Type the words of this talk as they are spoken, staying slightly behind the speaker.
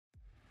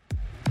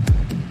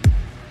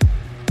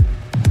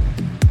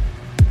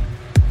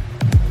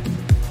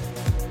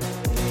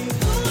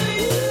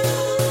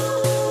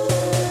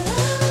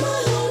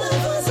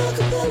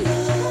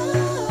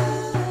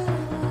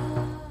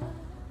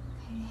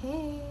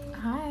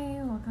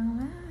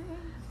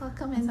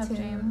Welcome What's into up,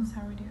 James?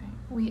 How are we doing?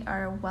 We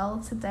are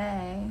well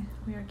today.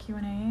 We are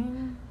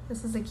Q&Aing.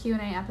 This is a Q&A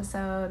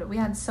episode. We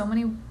had so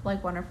many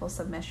wonderful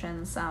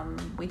submissions.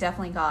 We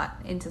definitely got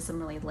into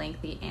some really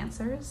lengthy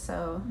answers.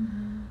 So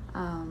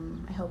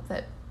I hope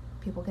that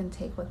people can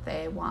take what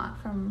they want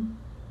from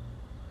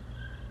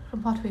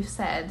what we've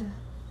said.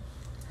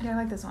 Yeah, I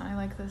like this one. I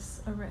like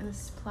this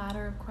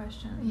platter of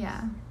questions.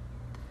 Yeah.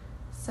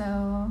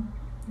 So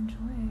enjoy.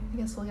 I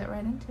guess we'll get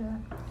right into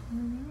it.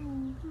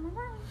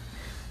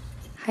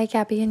 Hi,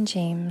 Gabby and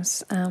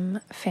James.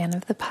 Fan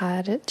of the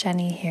pod,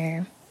 Jenny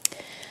here.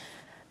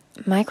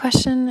 My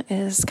question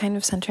is kind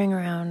of centering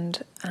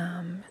around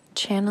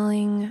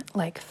channeling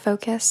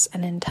focus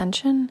and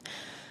intention,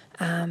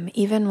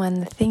 even when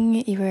the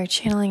thing you are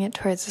channeling it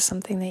towards is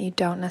something that you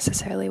don't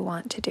necessarily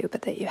want to do,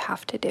 but that you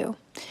have to do.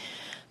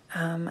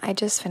 I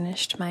just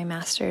finished my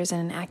master's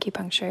in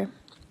acupuncture,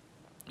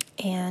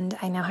 and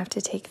I now have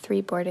to take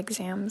 3 board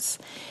exams.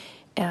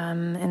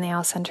 And they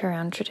all center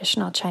around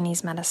traditional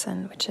Chinese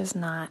medicine, which is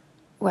not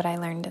what I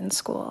learned in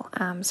school.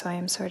 So I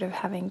am sort of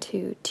having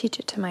to teach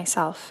it to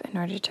myself in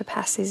order to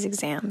pass these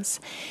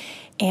exams.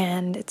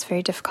 And it's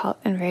very difficult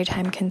and very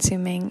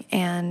time-consuming,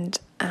 and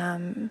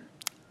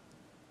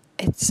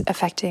it's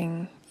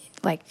affecting,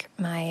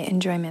 my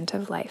enjoyment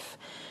of life,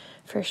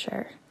 for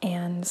sure.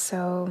 And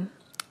so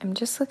I'm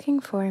just looking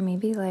for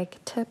maybe,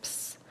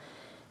 tips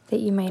that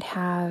you might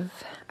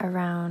have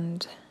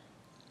around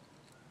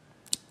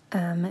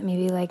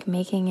maybe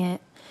making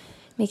it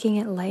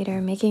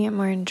lighter, making it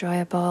more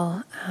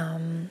enjoyable,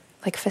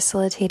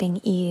 facilitating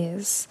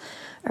ease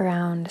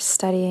around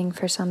studying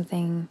for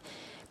something,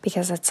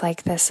 because it's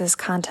this is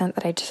content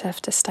that I just have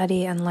to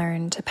study and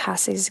learn to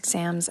pass these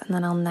exams, and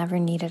then I'll never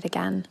need it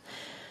again.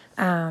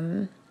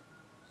 But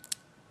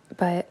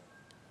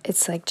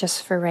it's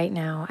just for right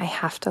now, I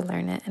have to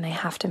learn it and I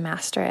have to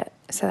master it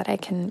so that I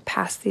can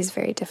pass these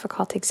very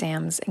difficult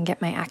exams and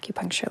get my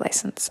acupuncture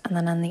license. And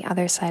then on the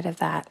other side of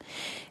that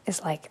is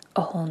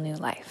a whole new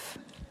life.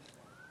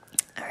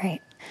 All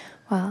right.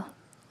 Well,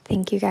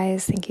 thank you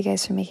guys. Thank you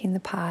guys for making the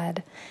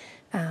pod.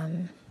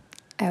 I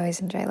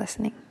always enjoy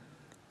listening.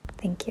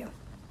 Thank you.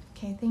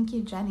 Okay, thank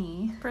you,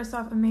 Jenny. First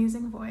off,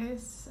 amazing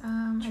voice.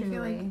 I feel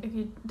Truly. like if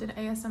you did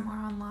ASMR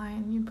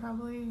online, you'd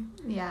probably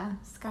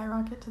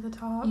skyrocket to the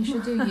top. You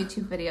should do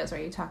YouTube videos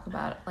where you talk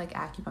about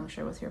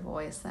acupuncture with your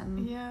voice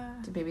and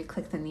to maybe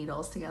click the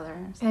needles together.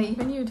 Or something. Yeah,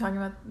 even you talking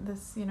about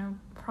this,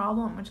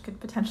 problem, which could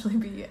potentially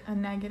be a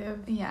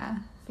negative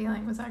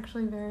feeling, was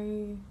actually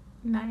very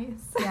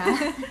nice.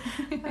 Yeah.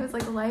 I was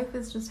life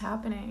is just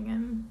happening,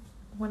 and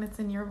when it's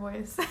in your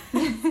voice,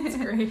 it's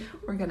great.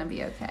 We're gonna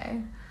be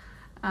okay.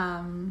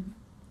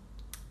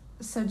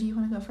 So do you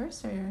want to go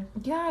first, or?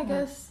 Yeah, I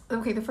guess.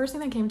 Okay, the first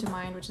thing that came to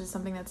mind, which is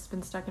something that's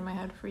been stuck in my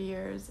head for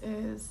years,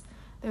 is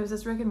there was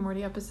this Rick and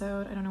Morty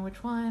episode. I don't know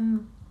which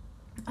one.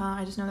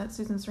 I just know that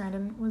Susan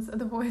Sarandon was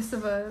the voice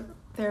of a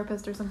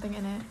therapist or something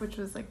in it, which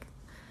was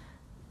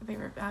they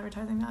were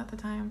advertising that at the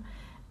time.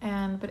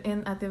 But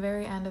at the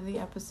very end of the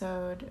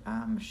episode,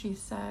 she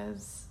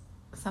says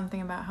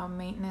something about how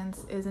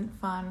maintenance isn't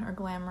fun or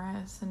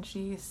glamorous, and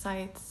she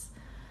cites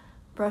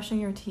brushing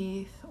your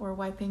teeth or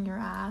wiping your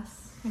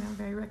ass,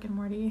 very Rick and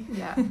Morty.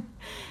 Yeah.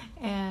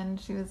 And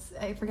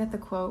I forget the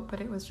quote, but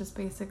it was just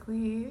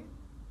basically,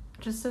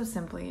 just so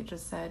simply, it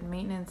just said,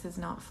 maintenance is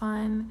not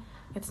fun,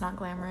 it's not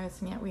glamorous,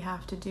 and yet we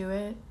have to do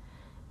it,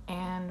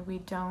 and we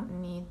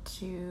don't need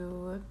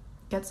to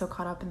get so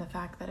caught up in the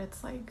fact that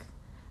it's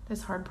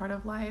this hard part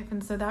of life.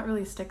 And so that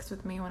really sticks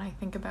with me when I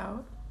think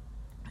about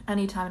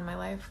any time in my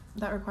life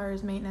that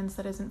requires maintenance,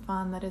 that isn't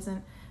fun, that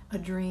isn't a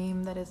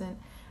dream, that isn't.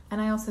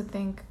 And I also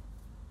think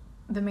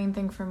the main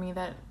thing for me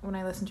that when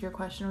I listened to your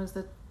question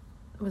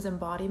was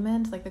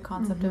embodiment, the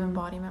concept of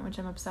embodiment, which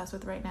I'm obsessed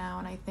with right now.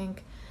 And I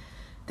think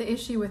the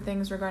issue with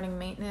things regarding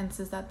maintenance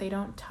is that they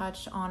don't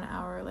touch on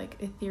our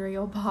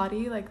ethereal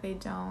body. They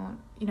don't,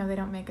 they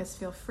don't make us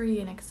feel free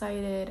and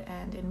excited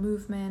and in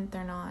movement.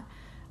 They're not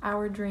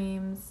our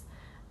dreams.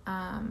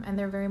 And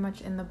they're very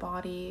much in the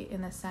body,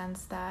 in the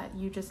sense that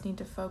you just need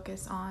to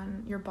focus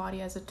on your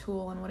body as a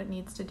tool and what it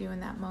needs to do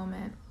in that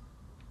moment,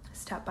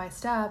 step by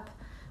step,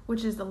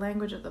 which is the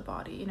language of the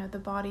body. The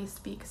body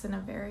speaks in a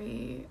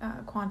very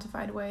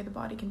quantified way. The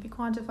body can be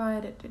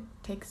quantified. It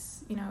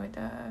takes, it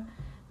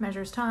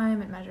measures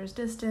time, it measures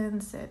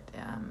distance,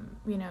 and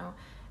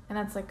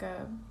that's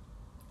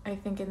I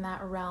think in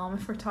that realm,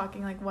 if we're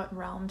talking what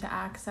realm to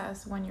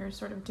access when you're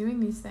sort of doing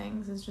these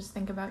things, is just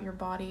think about your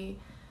body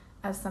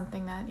as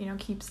something that,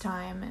 keeps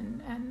time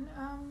and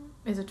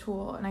is a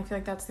tool. And I feel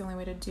that's the only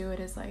way to do it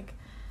is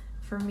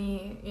for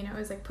me,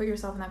 is put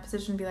yourself in that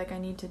position, be I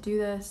need to do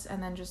this,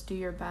 and then just do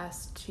your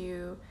best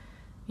to,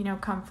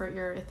 comfort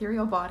your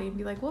ethereal body and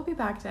be we'll be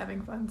back to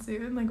having fun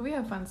soon. We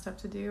have fun stuff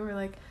to do.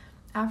 Or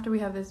after we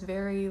have this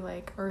very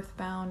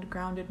earthbound,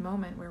 grounded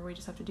moment where we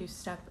just have to do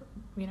step,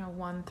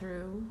 1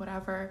 through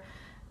whatever,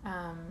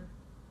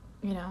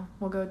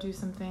 we'll go do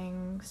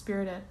something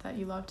spirited that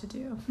you love to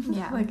do.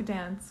 Yeah.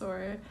 Dance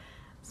or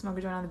smoke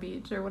a joint on the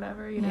beach or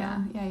whatever, you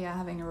know? Yeah,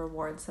 having a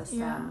reward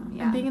system.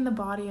 Yeah. And being in the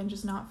body and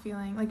just not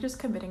feeling, like, just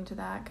committing to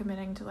that,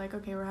 committing to, like,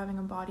 okay, we're having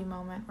a body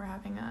moment, we're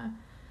having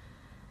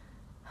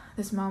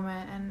this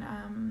moment,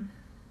 and,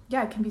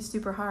 yeah, it can be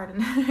super hard,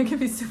 and it can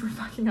be super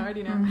fucking hard,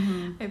 you know?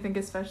 Mm-hmm. I think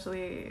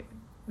especially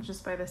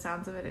just by the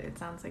sounds of it, it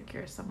sounds like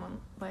you're someone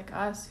like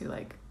us who,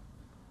 like,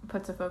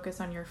 puts a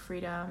focus on your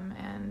freedom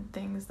and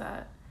things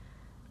that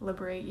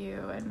liberate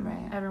you,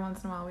 and every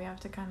once in a while we have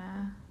to kind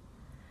of,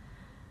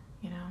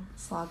 you know,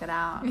 slog it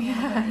out.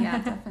 Yeah,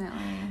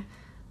 Definitely.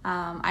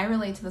 I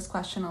relate to this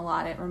question a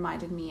lot. It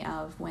reminded me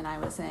of when I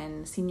was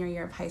in senior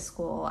year of high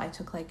school. I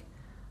took like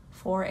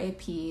 4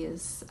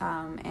 APs,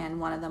 and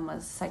one of them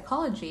was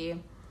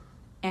psychology.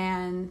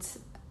 And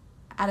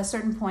at a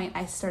certain point,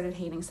 I started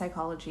hating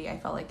psychology. I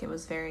felt like it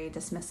was very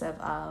dismissive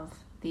of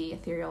the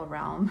ethereal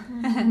realm,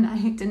 mm-hmm. and I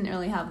didn't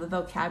really have the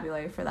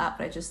vocabulary for that,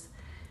 but I just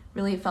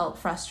really felt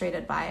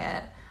frustrated by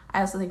it. I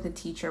also think the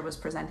teacher was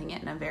presenting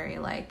it in a very,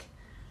 like,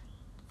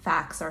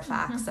 facts are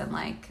facts, mm-hmm. and,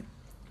 like,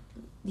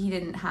 he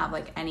didn't have,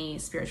 like, any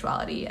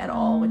spirituality at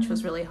all, which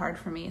was really hard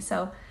for me.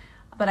 So,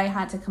 but I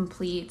had to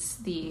complete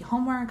the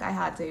homework. I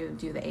had to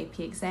do the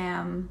AP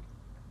exam.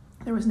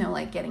 There was no,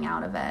 like, getting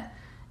out of it.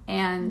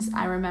 And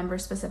I remember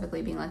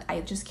specifically being like,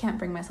 I just can't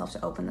bring myself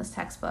to open this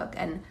textbook.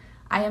 And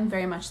I am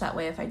very much that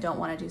way. If I don't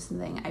want to do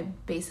something, I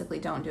basically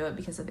don't do it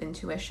because of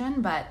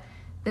intuition. But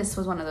this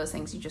was one of those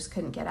things you just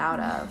couldn't get out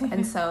of.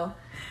 And so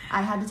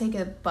I had to take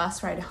a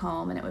bus ride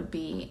home, and it would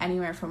be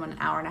anywhere from 1.5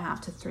 hours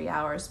to 3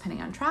 hours,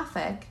 depending on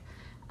traffic.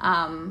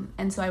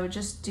 And so I would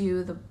just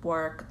do the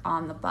work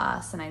on the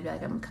bus, and I'd be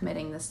like, I'm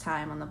committing this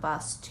time on the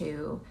bus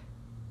to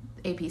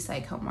AP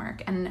Psych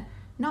homework. And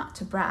not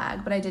to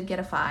brag, but I did get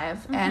a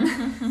 5,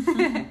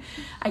 and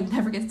I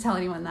never get to tell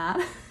anyone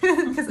that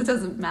because it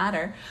doesn't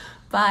matter.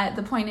 But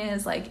the point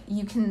is, like,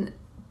 you can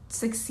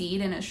succeed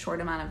in a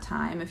short amount of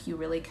time if you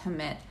really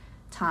commit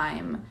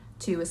time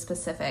to a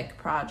specific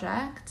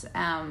project.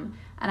 And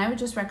I would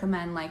just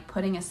recommend, like,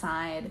 putting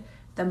aside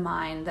the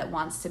mind that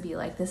wants to be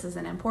like, this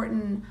isn't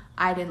important,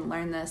 I didn't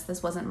learn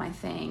this wasn't my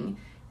thing,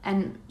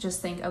 and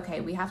just think,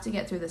 okay, we have to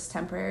get through this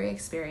temporary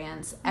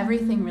experience.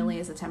 Everything really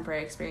is a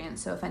temporary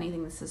experience. So if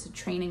anything, this is a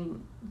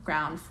training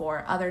ground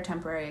for other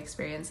temporary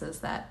experiences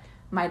that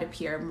might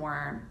appear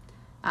more,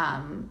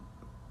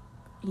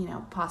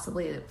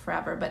 possibly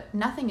forever. But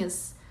nothing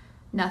is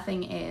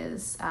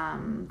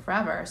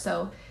forever.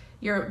 So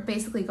you're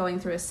basically going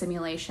through a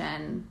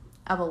simulation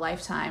of a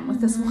lifetime with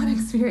this one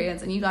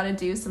experience, and you got to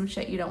do some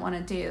shit you don't want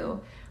to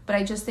do. But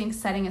I just think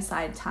setting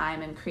aside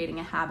time and creating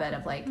a habit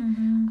of, like,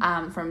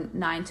 from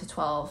 9 to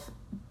 12,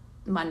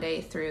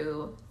 Monday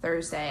through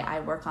Thursday, I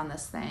work on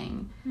this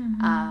thing.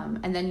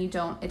 And then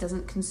it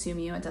doesn't consume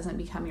you. It doesn't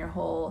become your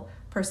whole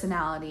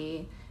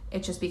personality.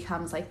 It just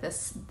becomes like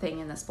this thing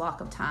in this block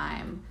of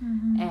time.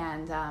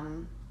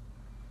 And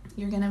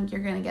you're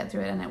gonna get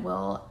through it, and it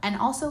will. And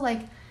also,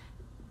 like,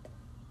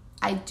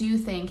 I do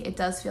think it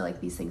does feel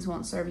like these things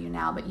won't serve you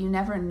now, but you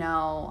never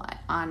know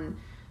on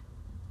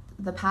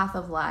the path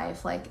of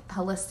life. Like,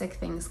 holistic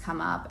things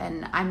come up,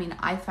 and I mean,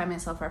 I find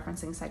myself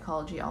referencing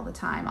psychology all the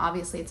time.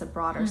 Obviously it's a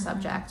broader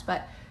subject,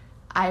 but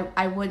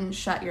I wouldn't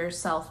shut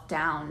yourself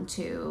down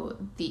to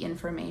the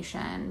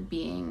information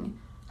being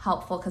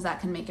helpful, because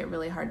that can make it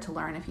really hard to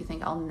learn if you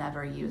think, I'll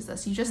never use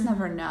this. You just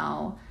never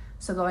know.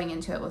 So going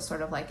into it with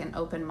sort of like an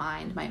open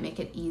mind might make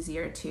it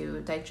easier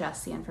to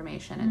digest the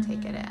information and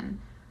take it in.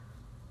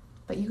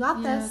 But you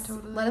got this.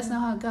 Totally. Let us know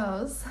how it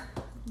goes.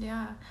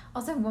 Yeah.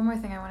 Also, one more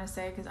thing I want to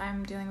say, because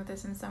I'm dealing with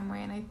this in some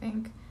way, and I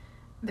think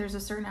there's a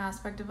certain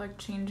aspect of, like,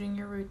 changing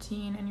your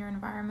routine and your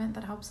environment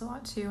that helps a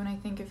lot too. And I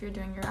think if you're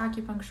doing your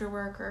acupuncture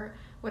work or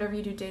whatever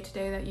you do day to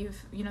day that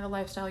you've, the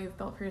lifestyle you've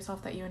built for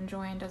yourself that you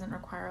enjoy and doesn't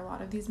require a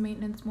lot of these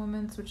maintenance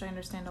moments, which I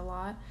understand a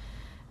lot.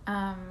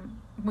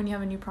 When you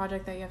have a new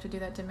project that you have to do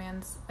that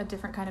demands a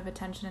different kind of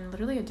attention and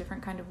literally a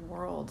different kind of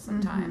world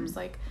sometimes,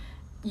 like,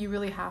 you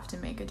really have to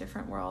make a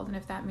different world. And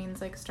if that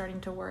means, like,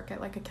 starting to work at,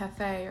 like, a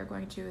cafe or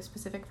going to a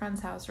specific friend's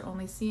house or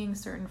only seeing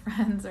certain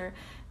friends or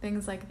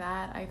things like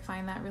that, I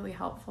find that really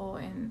helpful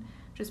in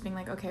just being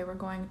like, okay, we're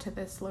going to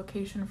this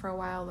location for a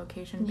while,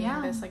 location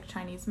being this, like,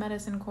 Chinese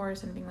medicine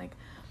course, and being like,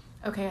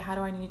 okay, how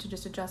do I need to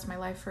just adjust my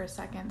life for a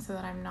second so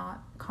that I'm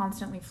not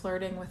constantly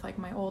flirting with, like,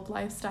 my old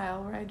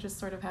lifestyle where I just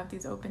sort of have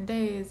these open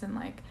days and,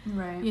 like,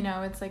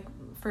 it's like,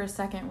 for a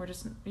second we're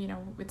just,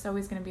 it's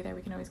always going to be there,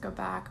 we can always go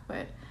back,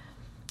 but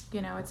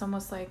it's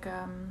almost like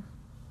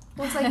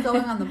well, it's like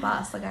going on the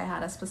bus. Like, I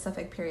had a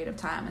specific period of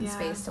time and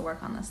space to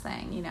work on this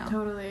thing,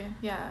 Totally,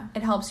 yeah.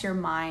 It helps your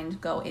mind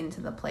go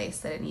into the place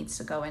that it needs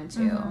to go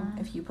into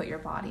if you put your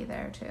body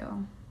there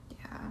too.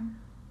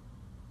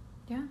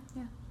 Yeah.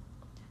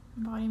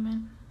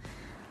 Embodiment.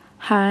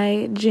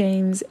 Hi,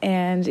 James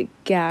and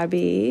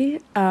Gabby.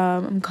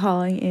 I'm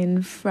calling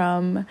in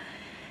from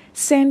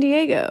San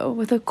Diego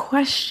with a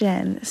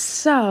question.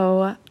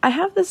 So, I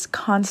have this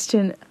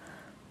constant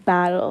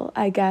battle,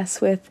 I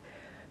guess, with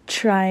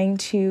trying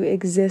to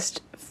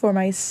exist for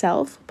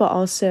myself, but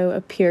also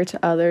appear to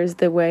others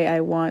the way I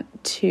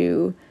want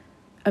to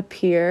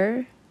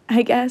appear.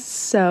 I guess.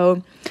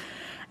 So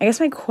I guess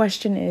my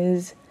question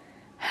is,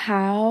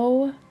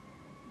 how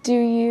do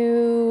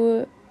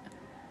you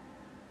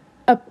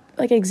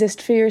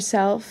exist for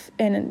yourself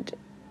and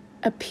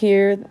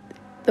appear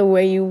the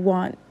way you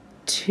want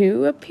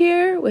to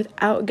appear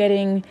without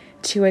getting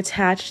too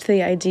attached to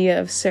the idea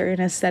of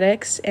certain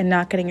aesthetics and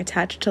not getting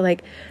attached to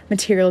like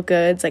material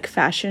goods like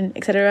fashion,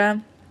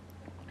 etc.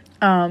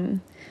 I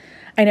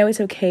know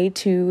it's okay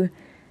to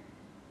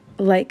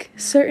like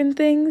certain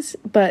things,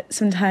 but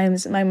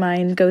sometimes my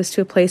mind goes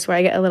to a place where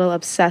I get a little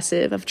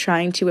obsessive of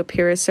trying to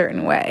appear a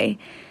certain way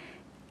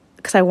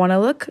because I want to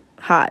look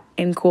hot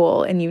and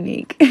cool and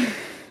unique.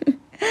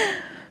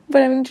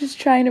 But I'm just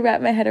trying to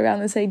wrap my head around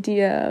this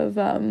idea of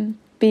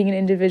being an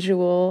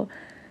individual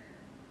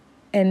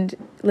and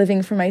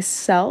living for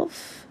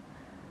myself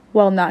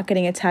while not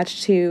getting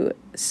attached to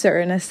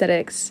certain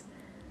aesthetics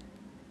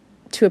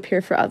to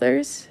appear for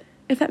others,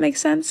 if that makes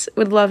sense.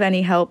 Would love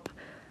any help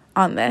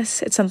on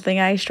this. It's something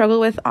I struggle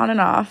with on and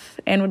off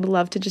and would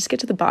love to just get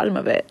to the bottom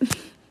of it.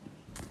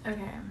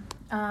 Okay.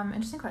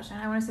 Interesting question.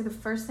 I want to say the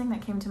first thing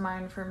that came to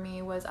mind for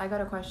me was I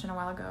got a question a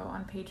while ago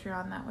on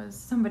Patreon that was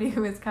somebody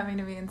who was coming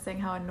to me and saying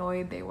how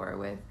annoyed they were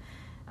with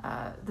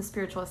the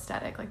spiritual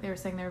aesthetic. Like they were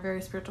saying they're a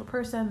very spiritual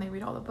person, they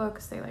read all the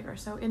books, they like are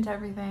so into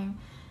everything,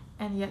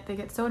 and yet they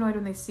get so annoyed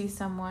when they see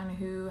someone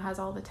who has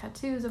all the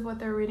tattoos of what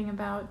they're reading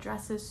about,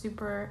 dresses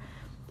super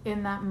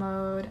in that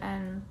mode.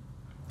 And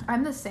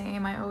I'm the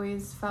same. I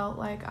always felt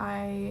like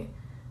I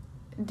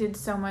did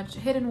so much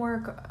hidden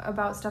work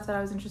about stuff that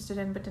I was interested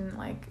in, but didn't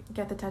like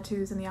get the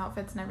tattoos and the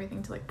outfits and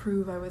everything to like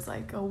prove I was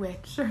like a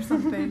witch or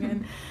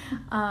something.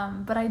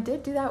 And but I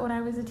did do that when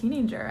I was a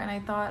teenager, and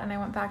I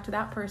went back to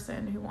that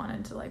person who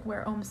wanted to like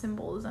wear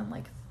symbols and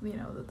like, you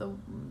know, the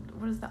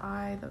what is the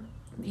eye, the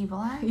evil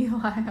eye,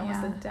 I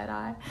almost said dead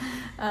eye,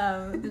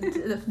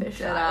 the fish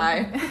dead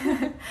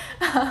eye.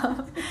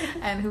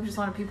 And who just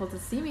wanted people to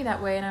see me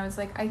that way. And I was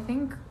like, I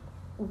think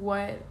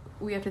what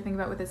we have to think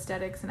about with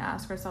aesthetics and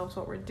ask ourselves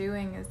what we're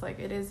doing is like,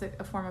 it is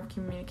a form of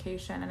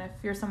communication. And if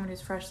you're someone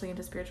who's freshly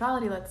into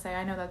spirituality, let's say,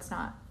 I know that's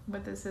not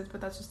what this is, but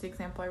that's just the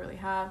example I really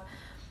have.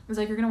 It's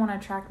like, you're going to want to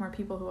attract more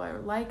people who are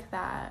like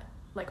that,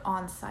 like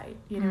on site,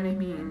 you know what I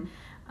mean?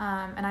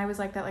 And I was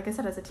like that, like I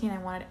said, as a teen, I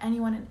wanted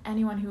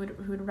anyone who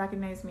would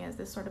recognize me as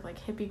this sort of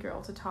like hippie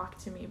girl to talk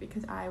to me,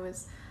 because I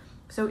was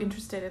so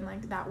interested in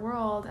like that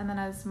world. And then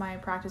as my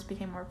practice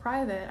became more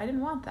private, I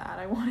didn't want that.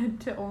 I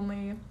wanted to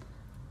only,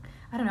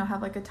 I don't know,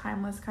 have like a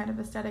timeless kind of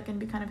aesthetic and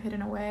be kind of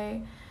hidden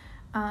away.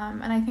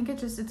 And I think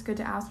it's good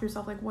to ask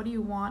yourself, like, what do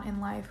you want in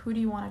life? Who do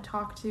you want to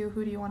talk to?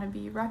 Who do you want to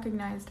be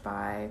recognized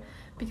by?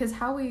 Because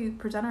how we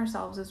present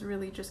ourselves is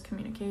really just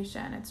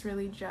communication. It's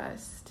really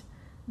just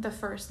the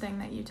first thing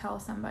that you tell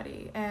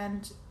somebody.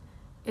 And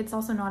it's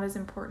also not as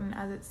important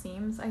as it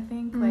seems, I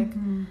think. Like,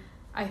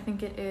 I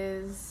think it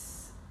is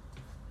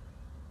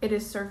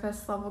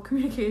surface level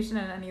communication,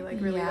 and any like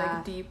really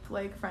like deep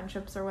like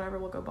friendships or whatever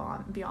will go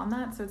beyond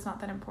that, so it's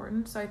not that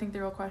important. So I think the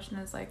real question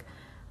is like,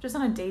 just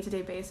on a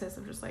day-to-day basis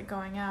of just like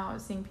going out,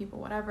 seeing people,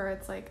 whatever,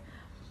 it's like,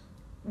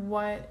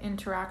 what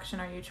interaction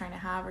are you trying to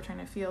have or trying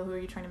to feel? Who are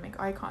you trying to make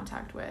eye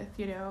contact with,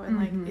 you know? And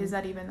like, is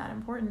that even that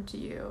important to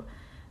you?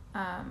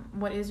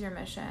 What is your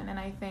mission? And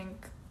I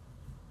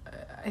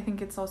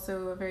think it's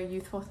also a very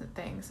youthful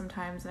thing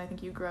sometimes, and I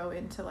think you grow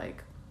into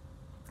like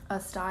a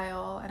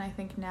style. And I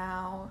think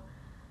now,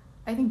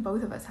 I think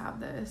both of us have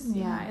this.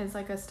 Yeah, it's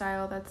like a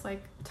style that's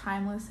like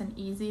timeless and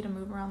easy to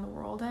move around the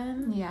world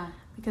in. Yeah.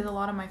 Because a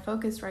lot of my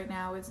focus right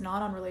now is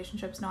not on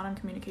relationships, not on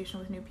communication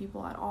with new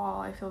people at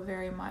all. I feel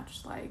very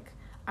much like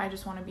I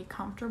just want to be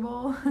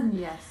comfortable.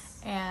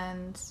 Yes.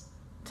 And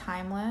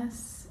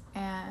timeless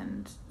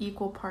and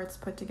equal parts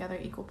put together,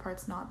 equal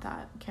parts not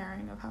that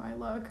caring of how I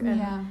look.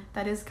 And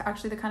that is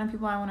actually the kind of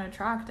people I want to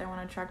attract. I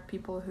want to attract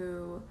people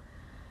who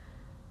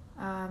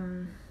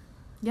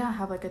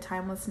have like a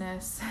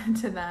timelessness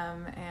to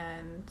them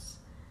and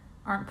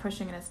aren't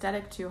pushing an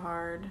aesthetic too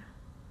hard.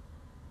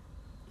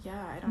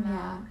 Yeah, I don't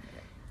know.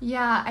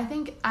 Yeah, I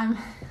think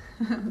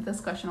this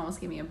question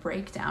almost gave me a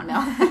breakdown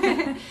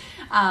now.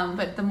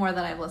 But the more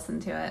that I've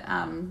listened to it,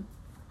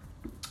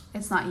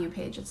 it's not you,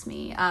 Paige, it's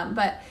me.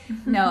 But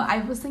no, I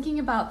was thinking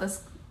about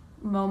this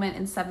moment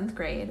in 7th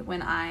grade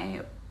when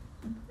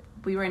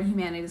we were in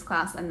humanities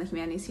class, and the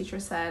humanities teacher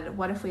said,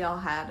 what if we all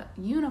had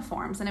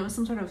uniforms? And it was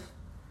some sort of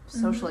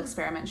social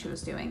experiment she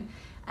was doing.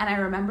 And I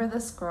remember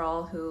this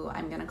girl who,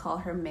 I'm going to call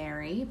her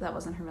Mary, that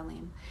wasn't her real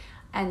name,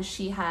 and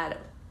she had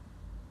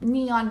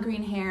neon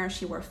green hair,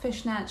 she wore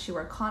fishnets, she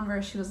wore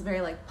Converse, she was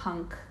very like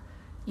punk,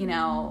 you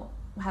know,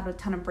 had a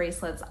ton of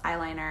bracelets,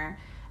 eyeliner,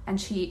 and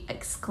she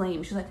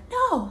exclaimed, she was like,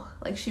 no,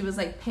 like she was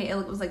like, it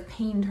was like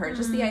pained her,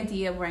 just the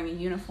idea of wearing a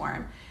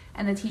uniform.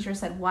 And the teacher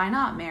said, why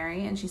not,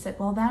 Mary? And she said,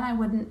 well, then I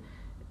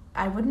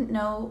wouldn't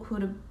know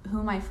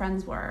who my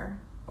friends were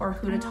or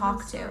who to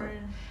talk to.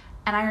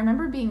 And I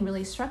remember being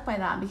really struck by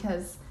that,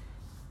 because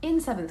in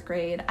 7th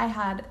grade, I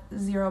had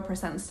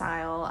 0%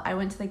 style. I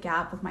went to the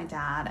Gap with my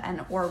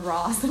dad or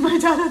Ross, and my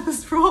dad had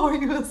this rule where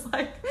he was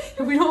like, if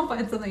we don't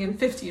find something in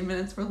 15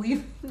 minutes, we're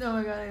leaving. Oh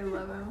my god, I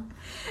love him.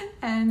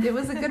 And it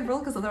was a good rule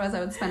because otherwise I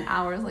would spend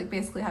hours like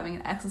basically having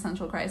an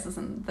existential crisis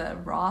in the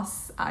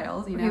Ross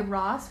aisles, you know? Okay,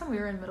 Ross, when we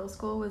were in middle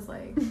school, was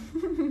like,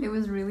 it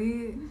was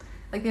really,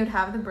 like, they would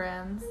have the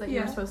brands that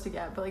you were supposed to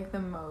get, but like the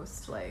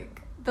most,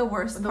 like, the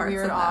worst the parts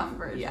weird of off them.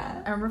 version.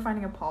 Yeah. I remember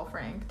finding a Paul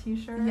Frank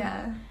t-shirt.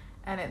 Yeah.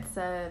 And it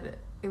said,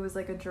 it was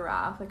like a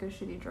giraffe, like a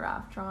shitty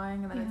giraffe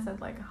drawing, and then it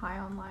said like high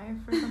on life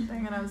or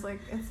something, and I was like,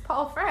 it's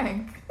Paul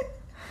Frank.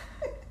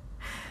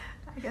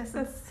 I guess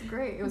that's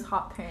great. It was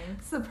hot pink.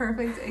 It's the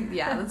perfect,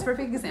 that's a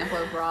perfect example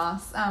of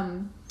Ross. I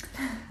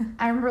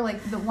remember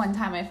like the one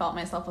time I felt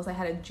myself was I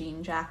had a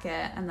jean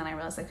jacket, and then I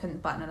realized I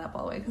couldn't button it up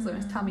all the way because my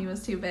tummy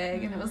was too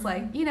big, and it was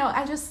like, you know,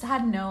 I just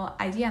had no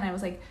idea, and I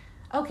was like,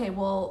 okay,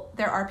 well,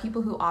 there are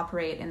people who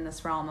operate in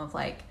this realm of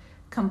like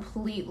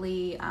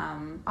completely,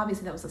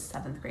 obviously that was a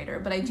 7th grader,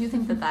 but I do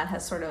think that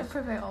has sort of...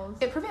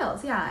 It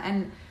prevails, yeah.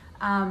 And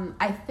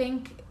I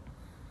think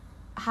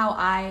how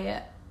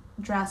I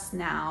dress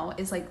now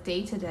is like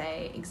day to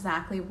day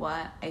exactly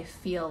what I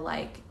feel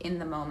like in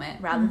the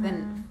moment, rather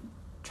than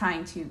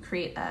trying to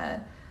create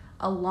a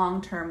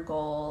long-term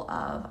goal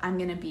of I'm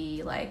going to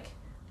be like,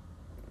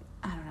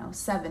 I don't know,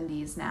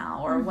 70s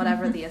now, or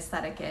whatever the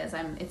aesthetic is.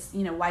 It's,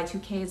 you know,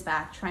 Y2K is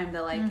back, trying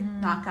to like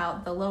knock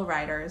out the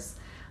lowriders.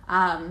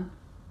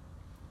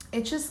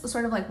 It's just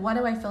sort of like, what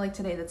do I feel like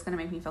today that's going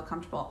to make me feel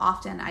comfortable?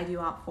 Often I do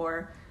opt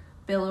for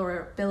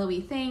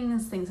billowy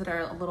things that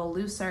are a little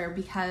looser,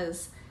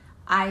 because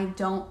I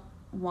don't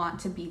want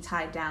to be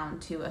tied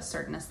down to a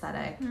certain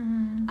aesthetic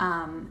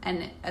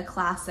and a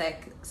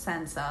classic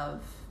sense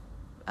of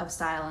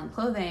style and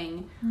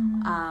clothing.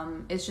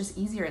 It's just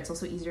easier. It's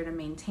also easier to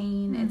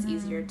maintain. It's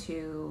easier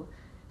to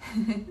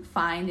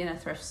find in a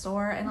thrift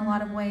store in a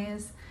lot of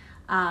ways.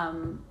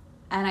 And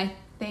I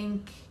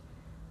think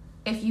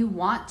if you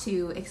want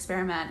to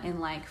experiment in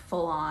like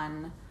full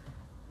on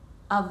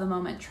of the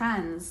moment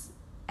trends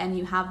and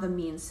you have the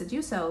means to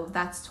do so,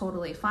 that's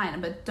totally fine.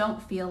 But don't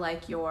feel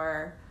like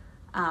you're,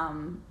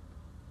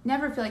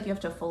 never feel like you have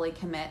to fully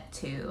commit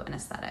to an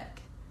aesthetic.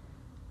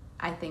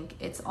 I think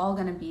it's all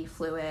going to be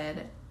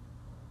fluid,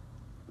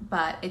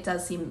 but it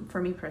does seem,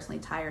 for me personally,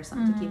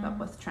 tiresome to keep up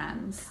with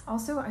trends.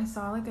 Also, I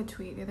saw like a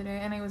tweet the other day,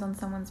 and it was on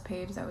someone's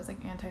page that was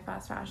like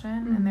anti-fast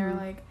fashion, and they were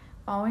like,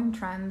 following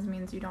trends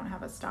means you don't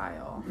have a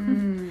style.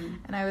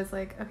 And I was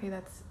like, okay,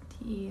 that's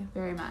tea.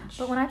 Very much.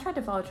 But when I tried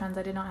to follow trends,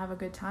 I did not have a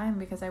good time,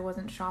 because I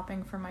wasn't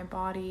shopping for my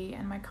body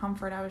and my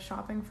comfort. I was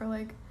shopping for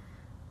like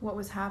what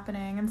was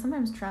happening, and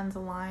sometimes trends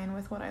align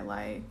with what I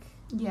like.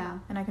 Yeah.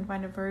 And I can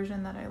find a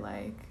version that I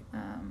like.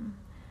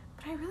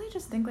 But I really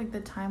just think like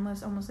the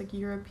timeless, almost like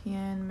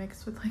European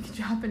mixed with like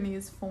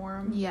Japanese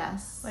form.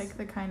 Yes. Like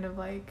the kind of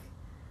like,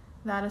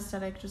 that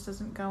aesthetic just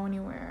doesn't go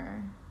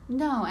anywhere.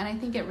 No, and I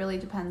think it really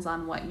depends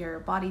on what your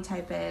body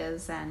type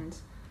is and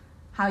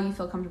how you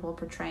feel comfortable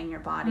portraying your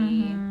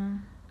body.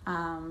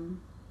 And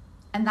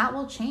that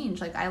will change.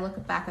 Like, I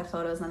look back at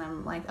photos and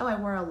I'm like, oh, I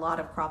wore a lot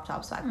of crop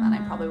tops back then.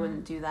 I probably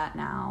wouldn't do that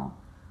now.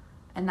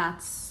 And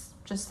that's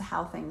just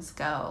how things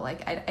go.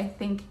 Like, I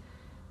think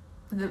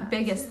the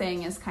biggest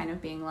thing is kind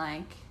of being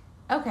like,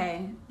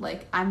 okay,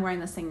 like, I'm wearing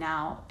this thing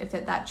now. If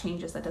that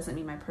changes, that doesn't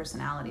mean my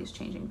personality is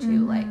changing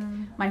too. Like,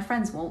 my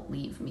friends won't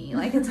leave me.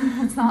 Like,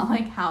 it's not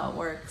like how it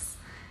works.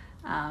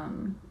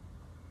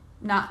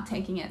 Not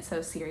taking it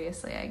so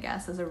seriously, I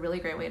guess, is a really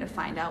great way to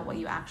find out what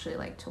you actually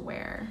like to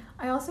wear.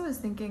 I also was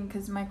thinking,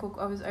 because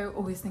I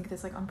always think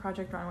this like on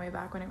Project Runway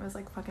back when it was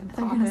like fucking I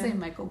thought you were going to say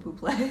Michael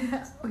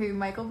Bublé. Okay,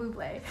 Michael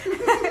Bublé.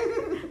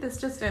 This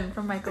just in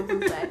from Michael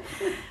Bublé.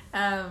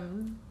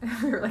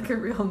 We were like a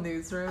real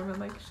newsroom and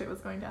like shit was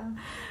going down.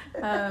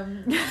 I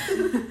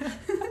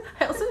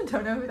also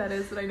don't know who that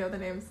is, but I know the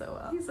name so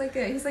well. He's like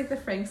the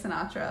Frank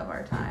Sinatra of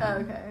our time. Oh,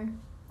 okay.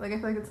 Like, I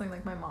feel like it's something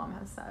like my mom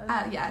has said.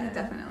 Yeah,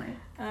 definitely.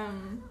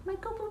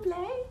 Michael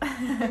Bublé.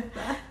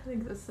 That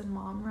exists in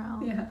mom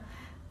realm. Yeah.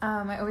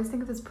 I always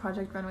think of this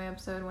Project Runway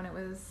episode when it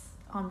was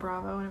on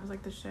Bravo and it was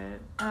like the shit.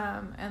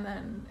 And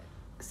then,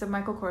 so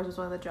Michael Kors was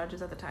one of the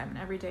judges at the time, and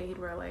every day he'd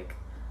wear like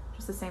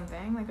just the same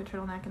thing, like a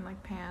turtleneck and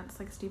like pants,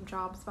 like Steve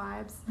Jobs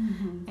vibes.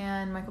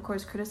 And Michael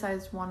Kors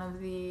criticized one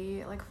of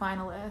the like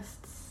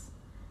finalists,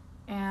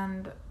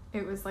 and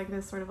it was like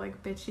this sort of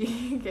like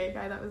bitchy gay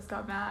guy that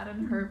got mad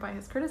and hurt by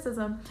his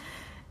criticism.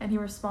 And he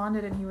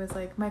responded and he was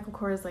like, Michael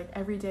Kors, like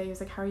every day, he was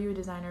like, how are you a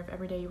designer if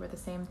every day you wear the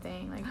same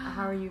thing? Like,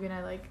 how are you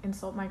gonna like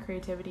insult my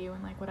creativity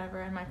when like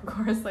whatever? And Michael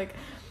Kors like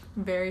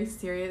very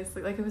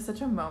seriously, like it was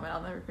such a moment,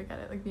 I'll never forget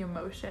it, like the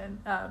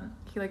emotion.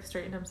 He like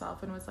straightened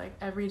himself and was like,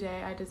 every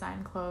day I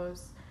design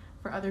clothes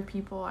for other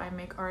people, I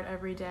make art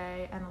every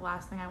day, and the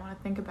last thing I want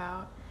to think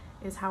about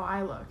is how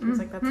I look. He was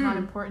like, that's not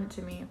important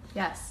to me.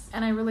 Yes.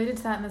 And I related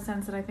to that in the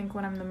sense that I think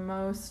when I'm the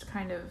most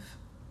kind of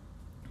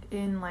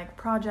in like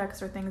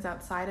projects or things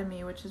outside of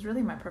me, which is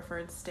really my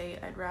preferred state,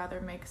 I'd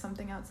rather make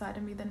something outside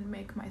of me than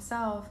make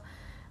myself.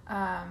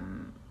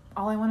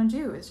 all I want to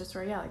do is just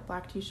wear, like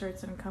black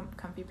t-shirts and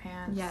comfy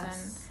pants.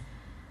 Yes. And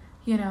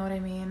you know what I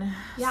mean?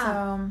 Yeah.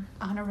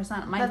 So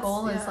 100%. My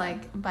goal is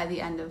like by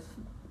the end of,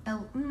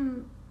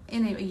 in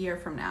a year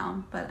from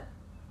now, but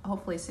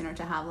hopefully sooner,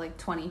 to have like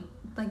 10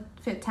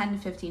 to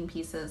 15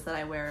 pieces that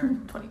I wear.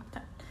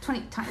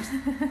 20 times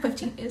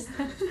 15 is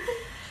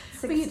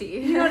 60.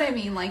 You know what I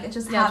mean? Like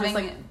just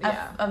having just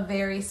a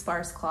very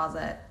sparse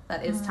closet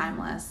that is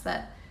timeless,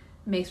 that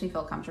makes me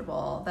feel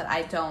comfortable, that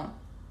I don't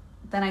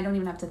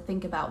even have to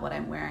think about what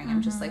I'm wearing.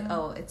 I'm just like,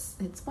 oh, it's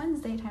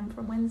Wednesday, time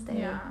for Wednesday.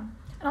 Yeah.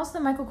 And also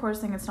the Michael Kors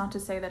thing, it's not to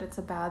say that it's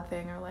a bad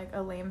thing or like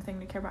a lame thing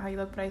to care about how you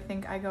look, but I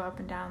think I go up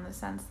and down in the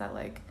sense that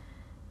like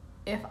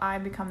if I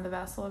become the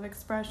vessel of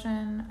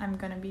expression, I'm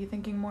going to be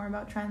thinking more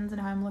about trends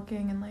and how I'm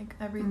looking and like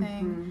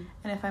everything.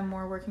 And if I'm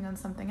more working on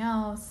something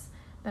else,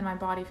 then my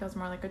body feels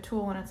more like a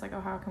tool, and it's like,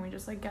 oh, how can we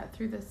just like get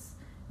through this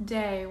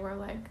day where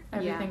like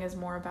everything is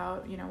more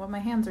about, you know, what my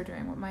hands are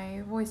doing, what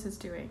my voice is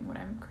doing, what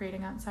I'm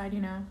creating outside,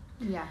 you know?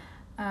 Yeah.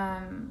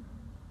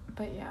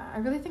 But yeah, I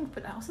really think,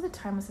 but also the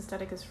timeless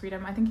aesthetic is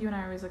freedom. I think you and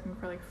I are always looking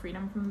for like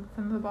freedom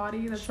from the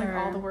body. That's like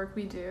all the work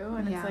we do.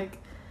 And it's like,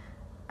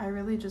 I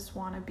really just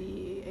want to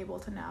be able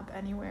to nap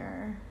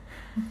anywhere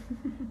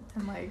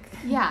and like...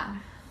 Yeah.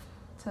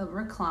 To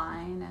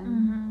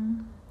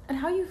recline and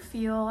how you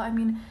feel. I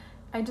mean,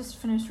 I just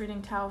finished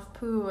reading Tao of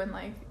Pu, and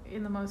like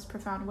in the most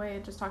profound way,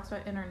 it just talks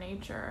about inner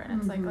nature. And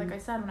it's like I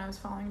said, when I was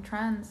following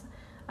trends,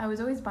 I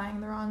was always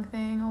buying the wrong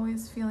thing,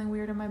 always feeling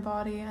weird in my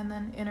body. And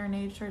then inner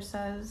nature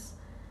says,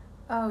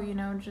 oh, you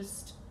know,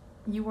 just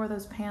you wore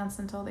those pants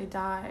until they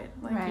died.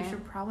 Like you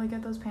should probably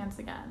get those pants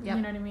again. You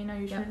know what I mean? No,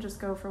 you shouldn't just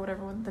go for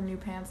whatever the new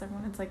pants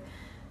everyone. It's like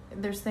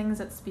there's things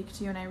that speak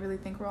to you, and I really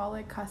think we're all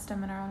like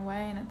custom in our own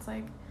way. And it's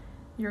like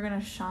you're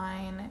gonna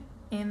shine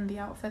in the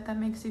outfit that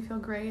makes you feel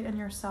great and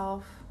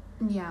yourself.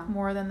 Yeah.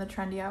 More than the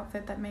trendy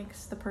outfit that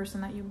makes the person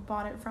that you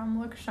bought it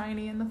from look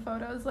shiny in the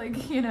photos,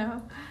 like, you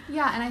know.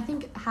 Yeah, and I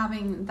think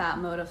having that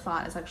mode of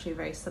thought is actually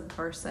very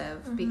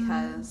subversive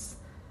because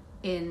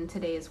in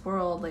today's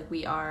world, like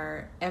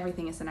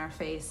everything is in our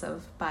face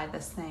of buy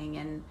this thing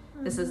and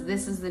this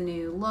is the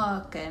new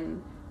look,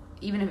 and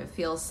even if it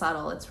feels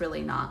subtle, it's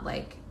really not.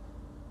 Like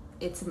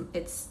it's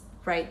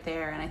right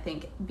there. And I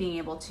think being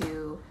able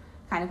to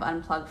kind of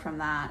unplug from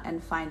that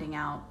and finding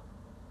out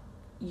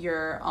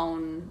your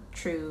own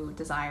true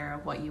desire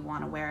of what you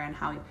want to wear and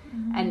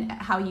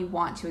how you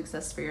want to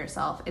exist for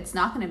yourself. It's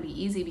not going to be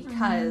easy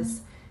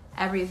because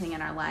everything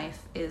in our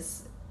life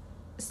is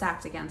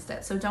stacked against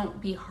it. So don't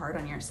be hard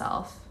on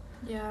yourself.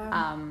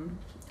 Yeah.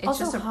 It's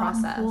also, just a hot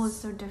process. and cool is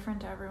so different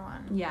to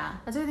everyone. Yeah.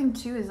 That's the other thing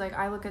too, is like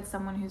I look at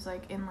someone who's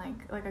like in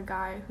like a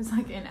guy who's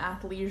like in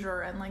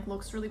athleisure and like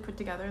looks really put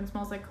together and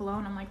smells like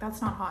cologne. I'm like,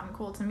 that's not hot and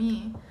cool to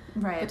me.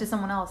 Right. But to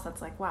someone else, that's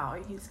like, wow,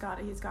 he's got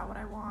what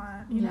I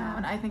want, you know.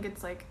 And I think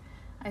it's like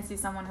I see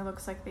someone who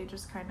looks like they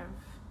just kind of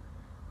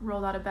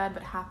rolled out of bed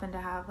but happen to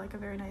have like a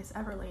very nice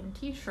Everlane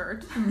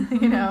t-shirt,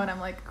 you know, and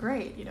I'm like,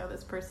 great, you know,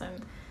 this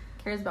person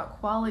cares about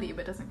quality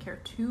but doesn't care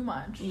too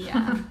much.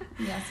 Yeah.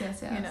 yes.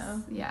 You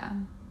know. Yeah.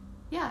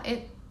 Yeah,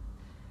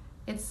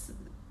 it's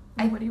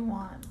what do you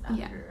want out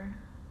yeah. of your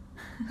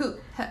who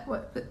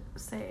what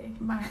say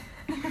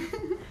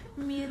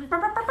Mir.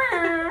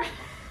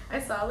 I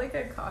saw like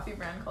a coffee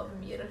brand called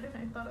Mir and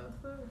I thought of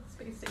the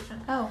space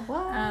station. Oh,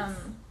 what?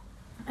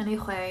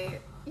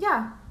 Anyway,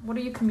 yeah, what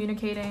are you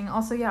communicating?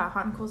 Also, yeah,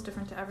 hot and cool is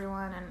different to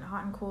everyone, and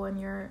hot and cool in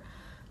your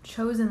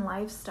chosen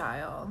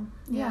lifestyle.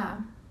 Yeah.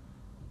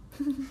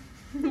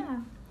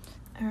 Yeah.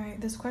 All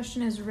right, this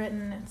question is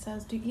written. It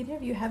says, do either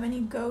of you have any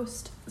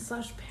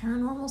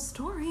ghost/paranormal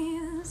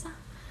stories?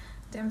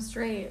 Damn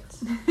straight.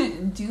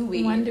 Do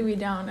we? When do we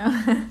don't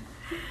know?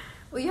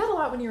 Well, you had a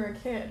lot when you were a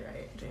kid,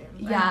 right, James?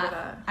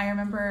 Yeah, I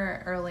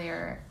remember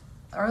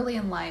early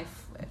in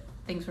life,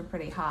 things were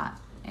pretty hot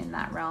in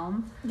that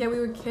realm. Yeah, we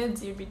were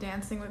kids. You'd be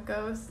dancing with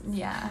ghosts.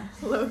 Yeah.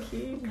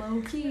 Low-key. You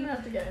don't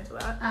have to get into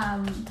that.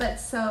 But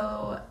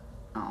so...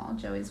 Oh,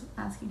 Joey's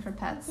asking for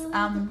pets.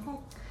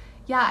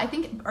 Yeah, I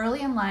think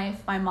early in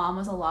life, my mom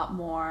was a lot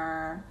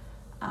more...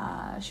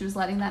 she was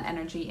letting that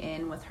energy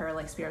in with her,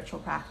 like, spiritual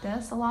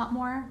practice a lot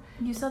more.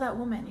 You saw that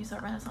woman. You saw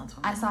a Renaissance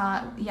woman. I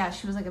saw... Yeah,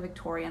 she was, like, a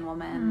Victorian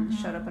woman.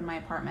 Showed up in my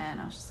apartment.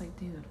 And I was just like,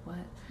 dude, what?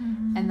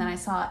 And then I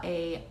saw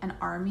an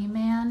army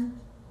man...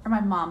 Or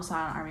my mom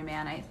saw an army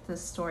man. This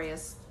story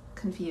is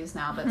confused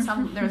now, but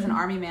there was an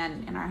army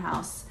man in our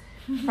house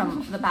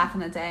from the back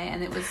in the day,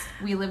 and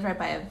we lived right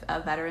by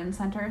a veteran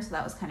center, so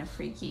that was kind of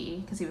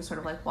freaky because he was sort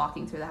of like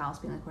walking through the house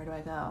being like, where do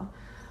I go?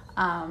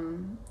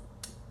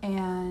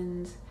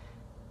 And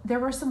there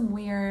were some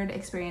weird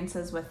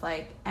experiences with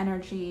like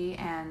energy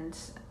and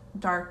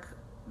dark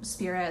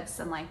spirits,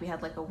 and like we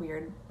had like a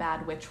weird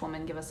bad witch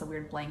woman give us a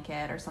weird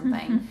blanket or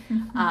something.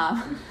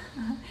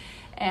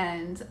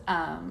 And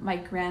my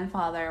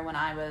grandfather, when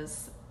I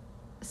was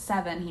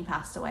 7, he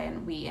passed away,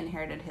 and we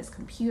inherited his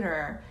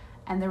computer,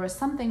 and there was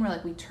something where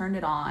like we turned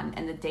it on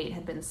and the date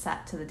had been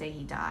set to the day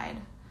he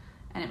died,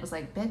 and it was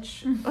like,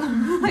 bitch.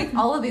 Like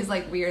all of these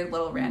like weird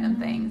little random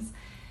things,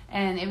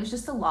 and it was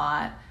just a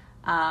lot.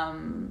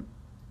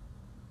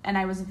 and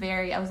I was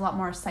a lot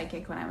more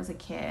psychic when I was a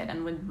kid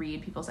and would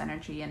read people's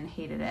energy and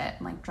hated it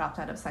and like dropped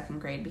out of 2nd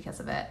grade because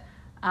of it.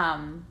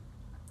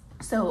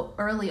 So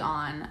early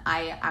on,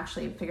 I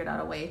actually figured out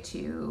a way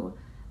to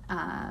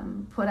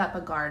put up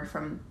a guard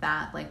from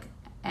that like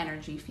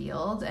energy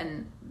field,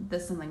 and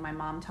this is something my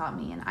mom taught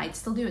me, and I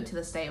still do it to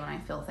this day when I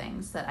feel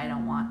things that I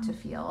don't want to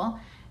feel,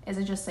 is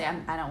I just say,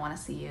 I don't want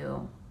to see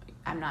you,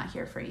 I'm not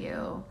here for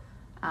you,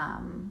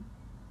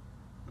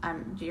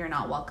 you're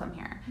not welcome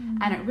here.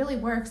 And it really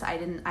works. I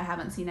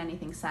haven't seen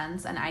anything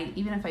since, and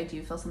even if I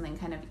do feel something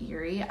kind of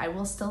eerie, I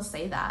will still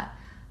say that,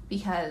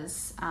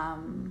 because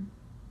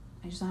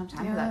I just don't have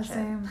time for that shit.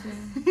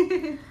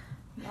 Same.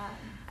 Yeah.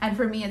 And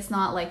for me, it's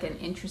not like an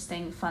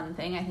interesting, fun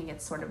thing. I think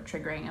it's sort of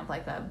triggering of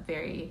like a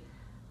very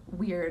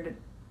weird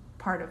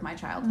part of my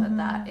childhood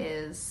that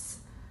is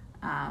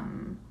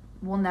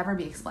will never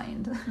be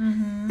explained.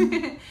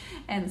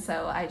 And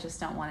so I just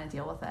don't want to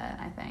deal with it,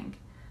 I think.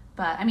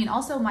 But I mean,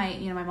 also my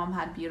mom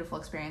had beautiful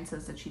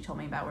experiences that she told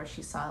me about, where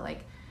she saw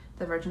like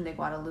the Virgin de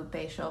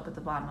Guadalupe show up at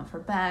the bottom of her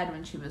bed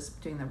when she was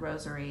doing the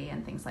rosary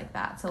and things like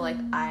that. So like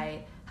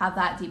I have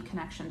that deep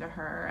connection to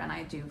her, and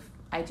I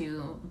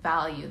do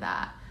value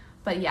that.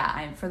 But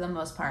yeah, for the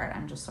most part,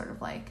 I'm just sort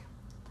of like,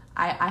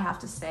 I have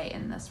to stay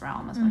in this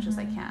realm as much as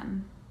I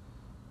can.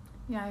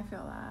 Yeah, I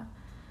feel that.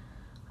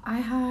 I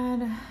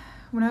had,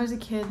 when I was a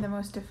kid, the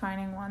most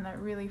defining one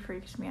that really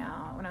freaked me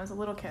out, when I was a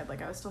little kid,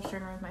 like I was still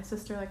sharing a room with my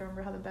sister, like I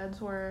remember how the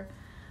beds were.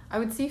 I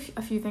would see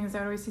a few things. I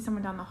would always see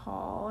someone down the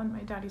hall, and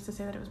my dad used to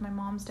say that it was my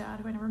mom's dad,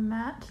 who I never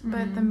met.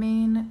 But the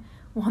main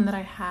one that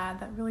I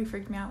had that really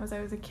freaked me out was I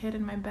was a kid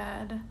in my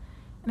bed,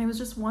 and it was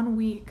just 1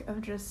 week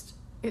of just,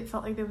 it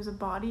felt like there was a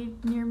body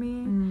near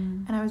me,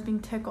 and I was being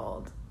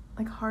tickled,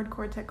 like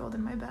hardcore tickled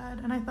in my bed,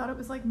 and I thought it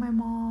was like my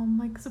mom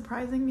like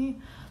surprising me,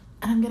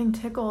 and I'm getting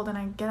tickled, and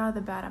I get out of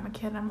the bed, I'm a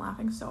kid, and I'm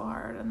laughing so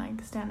hard, and I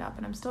stand up,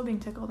 and I'm still being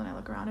tickled, and I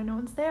look around, and no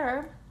one's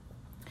there.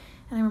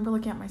 And I remember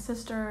looking at my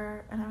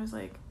sister, and I was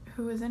like,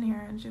 who is in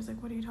here? And she was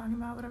like, what are you talking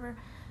about, whatever.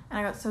 And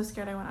I got so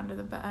scared, I went under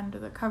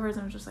the covers,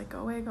 and was just like, go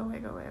away, go away,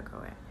 go away, go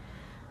away.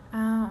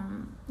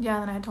 Yeah,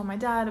 and then I had told my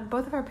dad.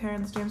 Both of our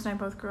parents, James and I,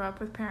 both grew up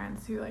with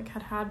parents who like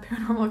had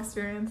paranormal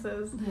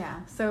experiences.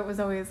 Yeah. So it was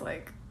always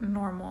like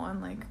normal,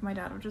 and like my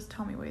dad would just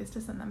tell me ways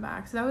to send them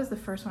back. So that was the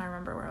first one I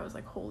remember where I was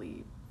like,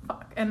 holy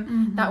fuck.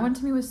 And that one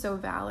to me was so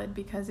valid,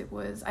 because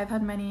I've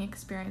had many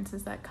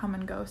experiences that come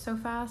and go so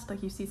fast.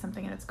 Like you see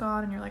something and it's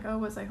gone, and you're like, oh,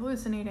 was I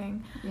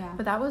hallucinating? Yeah.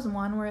 But that was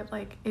one where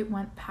it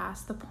went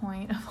past the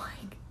point of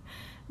like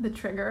the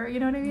trigger, you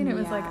know what I mean? It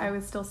was like I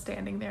was still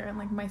standing there, and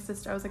like my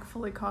sister, I was like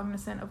fully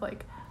cognizant of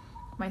like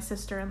my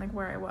sister and like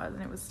where I was,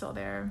 and it was still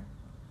there.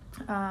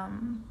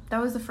 That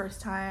was the first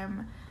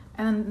time,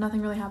 and then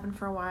nothing really happened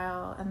for a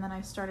while, and then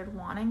I started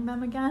wanting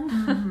them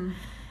again.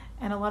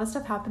 And a lot of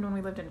stuff happened when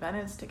we lived in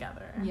Venice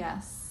together.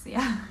 Yes,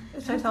 yeah.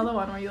 Should I tell the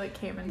one where you like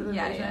came into the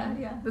vision?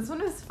 Yeah. This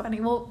one was funny.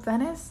 Well,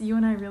 Venice, you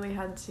and I really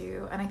had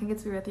to, and I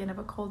think we were at the end of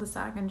a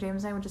cul-de-sac, and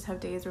James and I would just have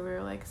days where we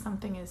were like,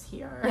 something is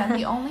here. Yeah,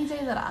 the only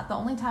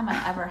time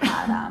I ever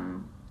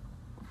had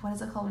what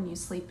is it called when you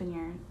sleep and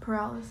you're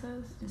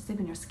paralysis? You sleep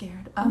and you're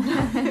scared.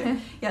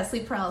 Yeah,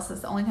 sleep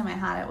paralysis. The only time I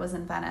had it was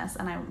in Venice,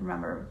 and I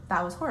remember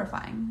that was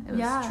horrifying. It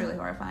was truly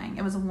horrifying.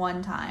 It was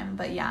one time,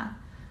 but yeah.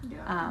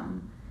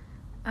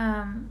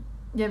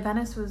 Yeah,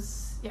 Venice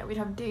was, we'd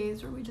have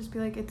days where we'd just be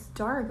like, it's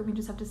dark, and we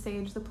just have to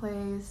sage the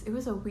place. It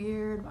was a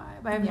weird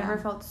vibe. I've never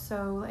felt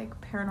so, like,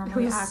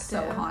 paranormally active.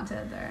 So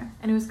haunted there.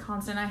 And it was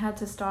constant. I had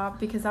to stop,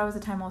 because that was a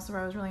time also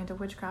where I was really into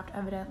witchcraft,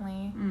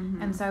 evidently.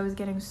 And so I was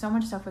getting so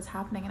much stuff was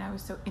happening, and I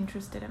was so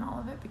interested in all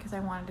of it, because I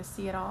wanted to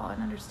see it all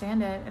and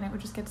understand it, and it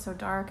would just get so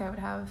dark. I would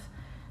have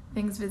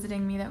things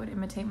visiting me that would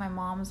imitate my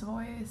mom's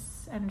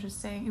voice, and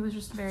just saying, it was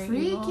just very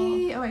freaky.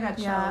 Evil. Oh, I got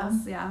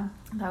chills. Yeah.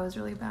 That was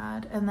really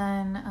bad. And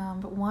then,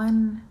 but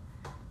one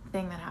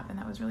thing that happened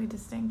that was really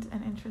distinct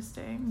and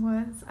interesting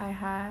was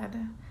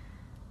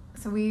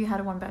we had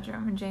a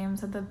 1-bedroom, and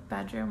James had the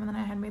bedroom, and then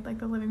I had made like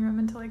the living room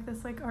into like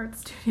this like art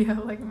studio,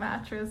 like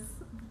mattress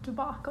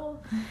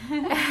debacle.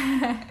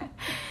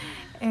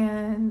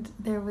 And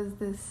there was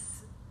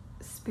this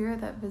spirit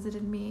that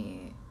visited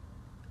me,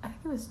 I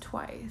think it was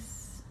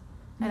twice.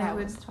 And it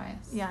was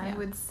twice. Yeah, it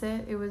would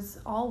sit. It was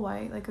all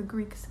white, like a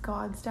Greek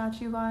god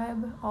statue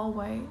vibe. All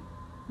white,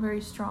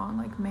 very strong,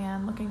 like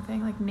man-looking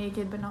thing, like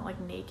naked, but not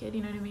like naked.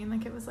 You know what I mean?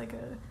 Like it was like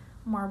a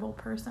marble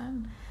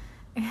person.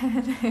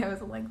 And I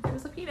was like,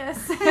 "There's a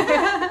penis."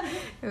 It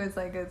was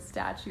like a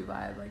statue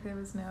vibe. Like there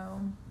was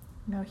no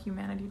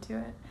humanity to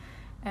it.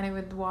 And it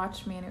would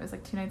watch me, and it was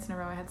like 2 nights in a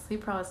row. I had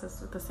sleep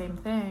paralysis with the same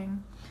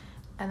thing.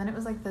 And then it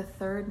was like the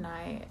third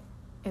night.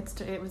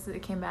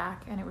 It came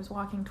back, and it was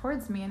walking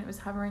towards me, and it was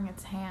hovering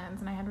its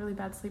hands, and I had really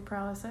bad sleep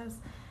paralysis,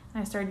 and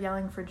I started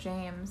yelling for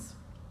James,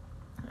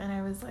 and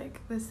I was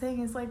like, this thing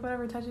is like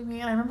whatever touching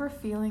me. And I remember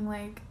feeling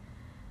like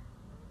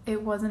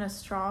it wasn't a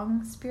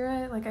strong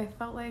spirit. Like I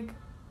felt like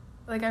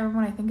like, I remember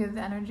when I think of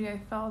the energy I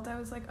felt, I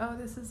was like, oh,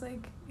 this is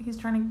like, he's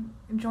trying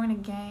to join a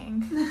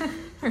gang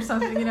or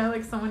something, you know,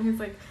 like someone who's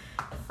like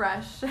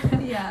fresh to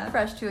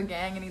a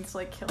gang and needs to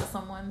like kill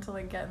someone to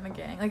like get in the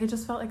gang. Like, it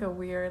just felt like a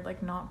weird,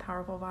 like, not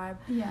powerful vibe.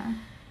 Yeah.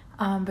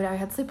 But I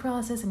had sleep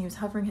paralysis, and he was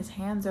hovering his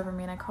hands over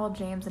me, and I called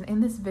James, and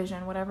in this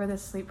vision, whatever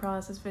this sleep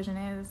paralysis vision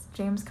is,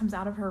 James comes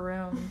out of her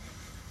room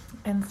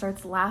and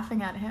starts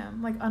laughing at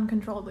him, like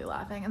uncontrollably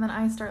laughing, and then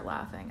I start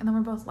laughing, and then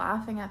we're both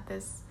laughing at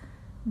this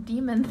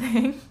demon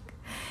thing,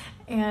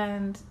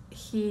 and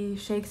he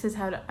shakes his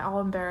head all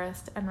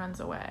embarrassed and runs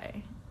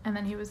away, and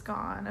then he was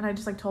gone, and I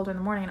just like told her in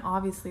the morning, and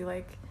obviously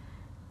like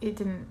it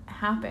didn't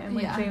happen.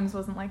 Like, James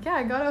wasn't like, yeah,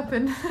 I got up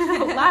and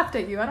laughed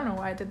at you. I don't know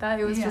why I did that.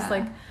 It was just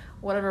like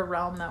whatever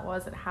realm that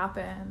was, it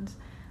happened.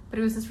 But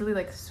it was this really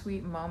like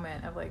sweet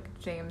moment of like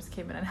James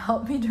came in and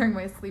helped me during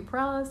my sleep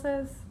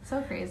paralysis.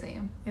 So crazy.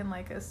 In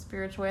like a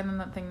spiritual way, and then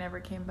that thing never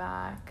came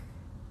back.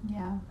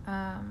 Yeah.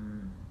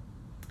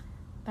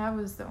 That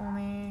was the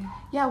only...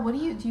 Yeah, what do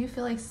you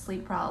feel like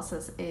sleep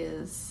paralysis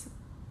is?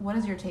 What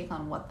is your take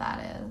on what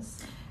that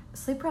is?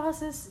 Sleep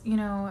paralysis, you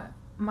know,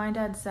 my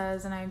dad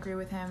says, and I agree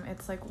with him,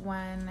 it's like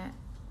when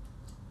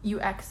you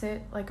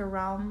exit like a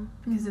realm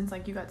because it's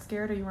like you got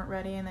scared or you weren't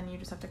ready, and then you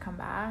just have to come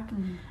back.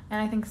 And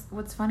I think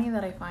what's funny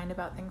that I find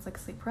about things like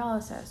sleep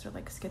paralysis or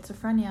like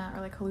schizophrenia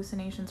or like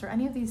hallucinations or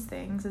any of these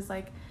things is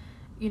like,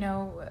 you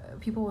know,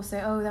 people will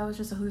say, oh, that was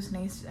just a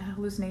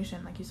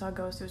hallucination, like you saw a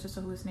ghost, it was just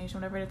a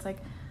hallucination, whatever. And it's like,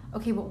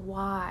 okay, but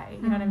why?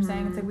 You know what I'm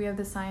saying? It's like we have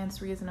the science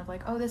reason of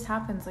like, oh, this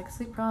happens, like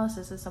sleep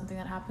paralysis is something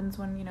that happens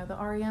when, you know, the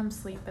REM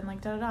sleep and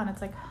like da-da-da, and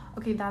it's like,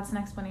 okay, that's an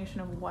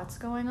explanation of what's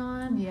going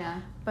on.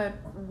 Yeah. But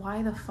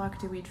why the fuck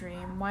do we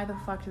dream? Why the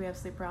fuck do we have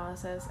sleep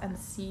paralysis and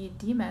see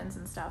demons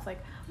and stuff? Like,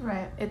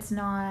 right. It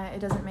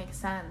doesn't make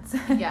sense.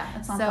 Yeah,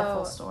 it's not the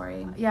full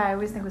story. Yeah, I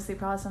always think with sleep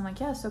paralysis, I'm like,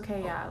 yes,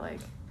 okay, yeah,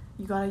 like,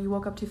 you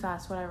woke up too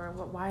fast, whatever.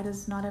 Why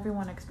does not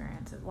everyone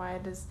experience it? Why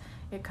does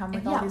it come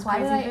with all these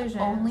crazy visions?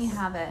 Why did I only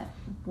have it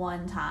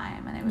one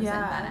time, and it was in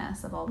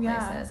Venice, of all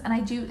places?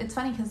 And it's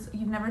funny because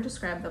you've never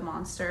described the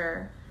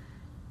monster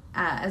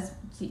as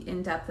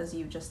in depth as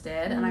you just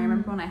did. And I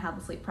remember when I had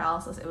the sleep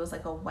paralysis, it was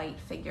like a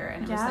white figure,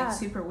 and it was like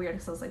super weird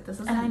because I was like,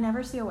 this is. And I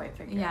never see a white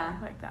figure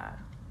like that.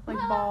 Like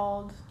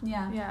bald.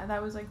 Yeah,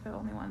 that was like the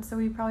only one. So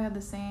we probably had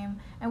the same,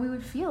 and we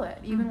would feel it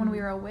even when we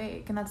were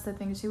awake. And that's the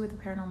thing too with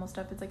the paranormal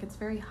stuff. It's like it's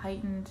very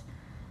heightened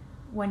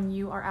when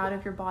you are out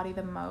of your body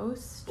the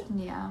most.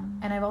 Yeah.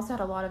 And I've also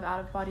had a lot of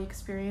out of body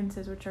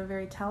experiences which are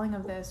very telling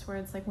of this, where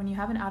it's like when you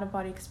have an out of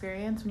body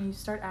experience, when you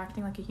start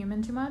acting like a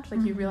human too much,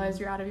 like you realize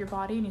you're out of your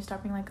body and you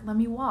stop being like, let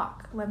me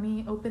walk, let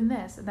me open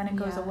this, and then it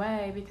goes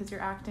away because you're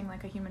acting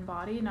like a human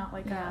body, not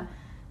like a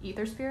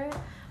ether spirit.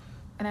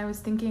 And I was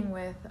thinking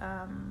with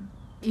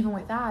even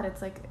with that,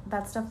 it's like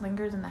that stuff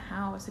lingers in the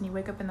house, and you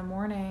wake up in the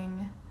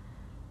morning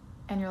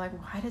and you're like,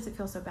 why does it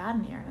feel so bad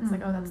in here? And it's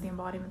like, oh, that's the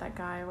embodiment, that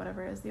guy,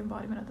 whatever it is, the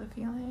embodiment of the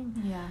feeling.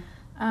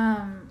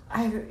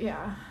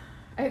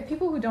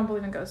 People who don't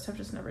believe in ghosts have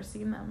just never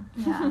seen them.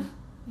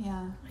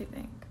 I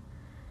think.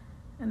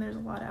 And there's a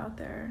lot out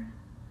there.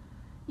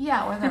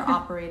 Yeah, or they're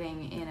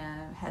operating in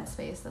a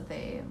headspace that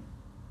they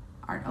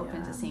aren't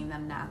open to seeing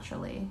them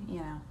naturally, you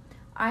know.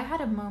 I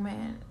had a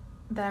moment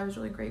that I was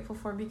really grateful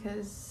for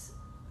because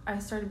I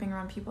started being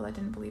around people that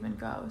didn't believe in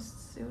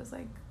ghosts. It was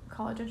like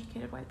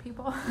college-educated white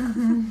people.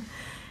 And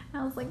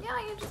I was like, yeah,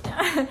 you just...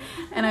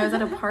 And I was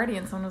at a party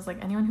and someone was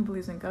like, anyone who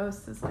believes in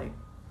ghosts is like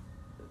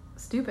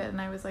stupid. And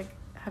I was like,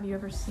 have you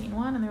ever seen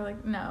one? And they were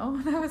like, no.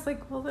 And I was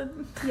like, well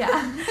then...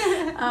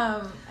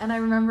 Yeah. And I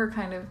remember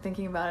kind of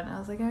thinking about it, and I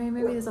was like, I mean,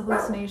 maybe it's a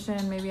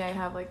hallucination. Maybe I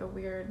have like a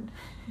weird...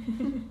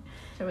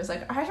 She was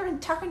like, I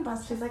heard talking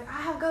bus. She's like,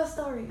 I have ghost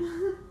stories.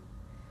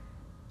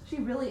 She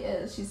really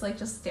is. She's like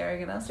just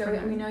staring at us. Joey,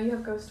 we know you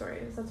have ghost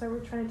stories. That's why we're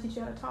trying to teach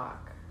you how to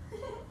talk.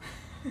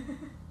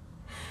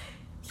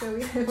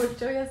 Joey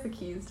has the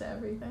keys to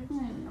everything.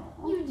 I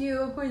know. You do,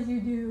 of course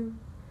you do.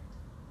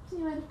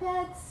 You want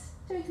pets?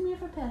 Joey, come here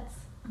for pets.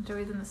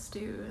 Joey's in the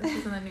stew. This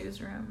is in the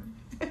newsroom.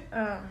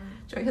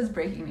 Joey has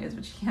breaking news,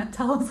 but she can't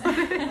tell us what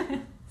it is.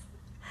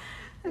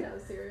 Yeah,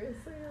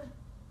 seriously.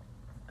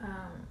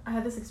 I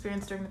had this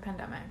experience during the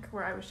pandemic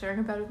where I was sharing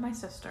a bed with my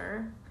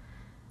sister,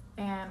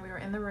 and we were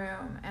in the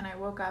room, and I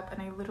woke up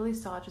and I literally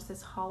saw just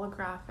this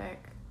holographic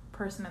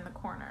person in the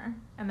corner,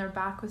 and their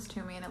back was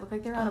to me, and it looked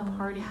like they were at a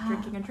party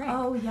drinking a drink.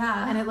 Oh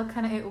yeah. And it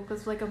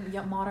was like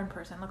a modern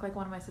person. It looked like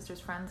one of my sister's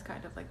friends,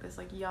 kind of like this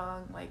like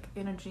young, like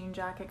in a jean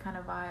jacket kind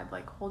of vibe,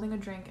 like holding a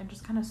drink and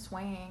just kind of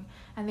swaying,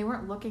 and they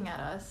weren't looking at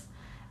us.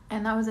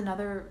 And that was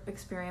another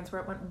experience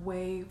where it went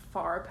way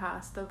far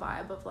past the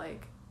vibe of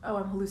like, oh,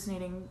 I'm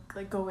hallucinating,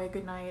 like go away,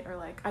 good night, or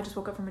like I just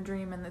woke up from a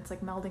dream and it's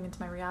like melding into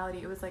my reality.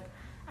 It was like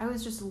I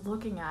was just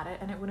looking at it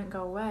and it wouldn't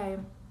go away.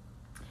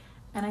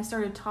 And I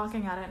started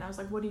talking at it, and I was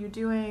like, what are you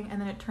doing?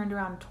 And then it turned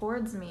around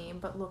towards me,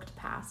 but looked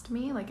past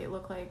me. Like, it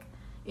looked like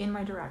in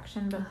my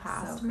direction, but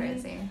past me.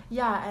 Crazy.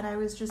 Yeah, and I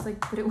was just like,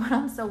 but it went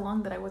on so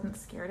long that I wasn't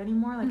scared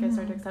anymore. Like, I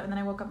started to accept. And then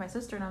I woke up my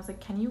sister, and I was like,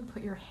 can you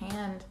put your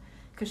hand,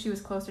 because she was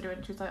closer to it,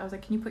 and she was like, I was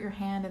like, can you put your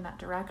hand in that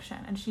direction?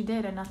 And she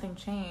did, and nothing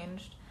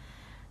changed.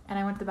 And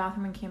I went to the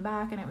bathroom and came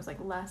back, and it was like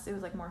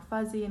more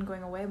fuzzy and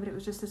going away, but it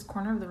was just this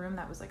corner of the room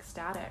that was like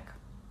static.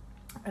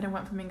 And it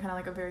went from being kind of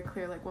like a very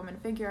clear like woman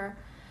figure.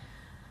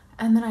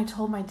 And then I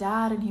told my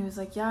dad, and he was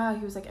like, yeah,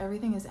 he was like,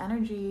 everything is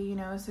energy, you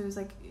know? So he was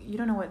like, you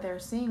don't know what they're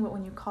seeing, but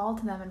when you call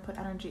to them and put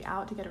energy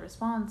out to get a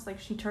response, like,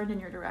 she turned in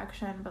your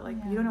direction, but like,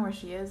 you don't know where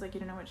she is, like, you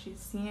don't know what she's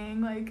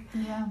seeing, like,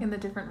 in the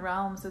different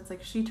realms. So it's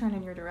like, she turned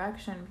in your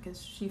direction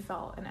because she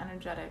felt an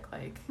energetic,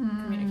 like,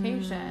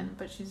 communication,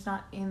 but she's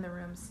not in the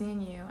room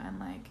seeing you, and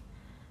like,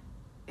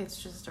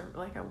 it's just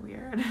like a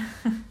weird...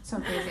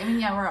 So crazy. I mean,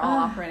 yeah, we're all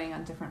operating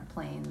on different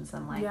planes,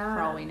 and like, for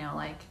all we know,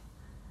 like,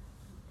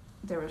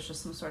 there was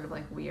just some sort of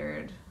like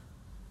weird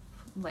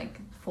like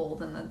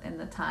fold in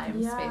the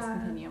time space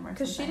continuum or something.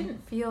 Because she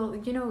didn't feel,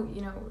 you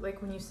know,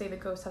 like when you say the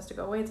ghost has to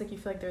go away, it's like you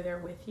feel like they're there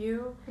with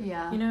you.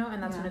 Yeah. You know,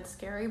 and that's when it's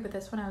scary. But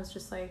this one, I was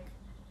just like,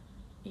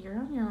 you're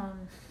on your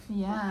own.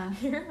 Yeah.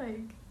 You're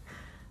like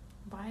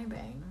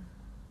vibing.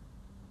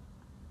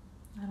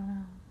 I don't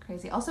know.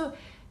 Crazy. Also,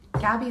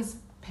 Gabby's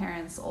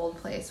parents' old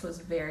place was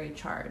very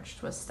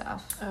charged with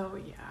stuff. Oh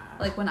yeah.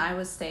 Like when I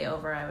would stay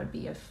over, I would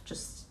be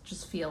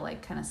just feel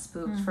like kind of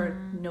spooked for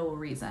no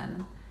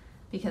reason,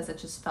 because it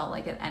just felt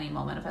like at any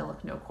moment if I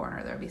looked into a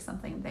corner there'd be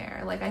something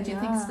there. Like I do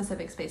think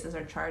specific spaces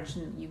are charged,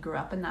 and you grew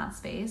up in that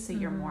space, so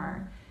you're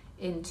more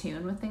in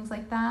tune with things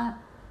like that.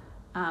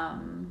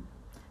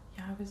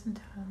 Yeah, it was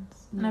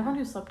intense. And everyone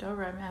who slept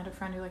over, I mean, I had a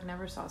friend who like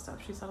never saw stuff.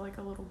 She saw like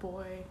a little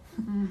boy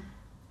in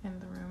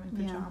the room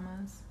in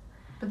pajamas.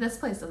 But this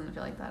place doesn't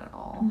feel like that at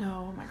all.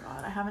 No, oh my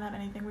god, I haven't had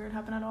anything weird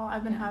happen at all.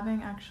 I've been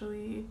having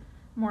actually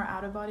more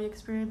out-of-body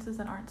experiences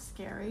that aren't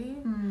scary,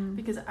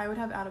 because I would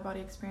have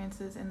out-of-body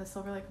experiences in the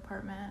Silver Lake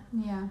apartment,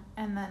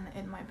 and then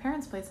in my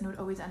parents' place, and it would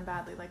always end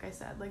badly, like I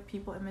said, like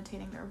people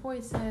imitating their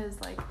voices,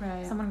 like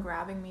someone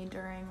grabbing me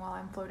while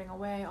I'm floating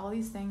away, all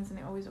these things, and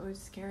it always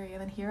scary.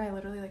 And then here I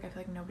literally, like, I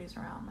feel like nobody's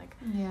around, like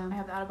I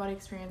have the out-of-body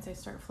experience, I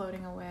start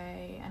floating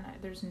away, and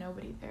there's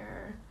nobody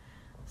there.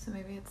 So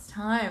maybe it's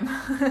time.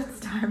 It's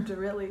time to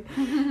really...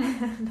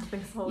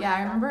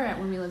 I remember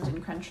when we lived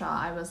in Crenshaw,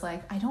 I was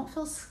like, I don't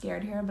feel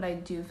scared here, but I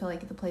do feel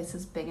like the place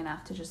is big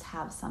enough to just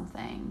have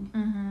something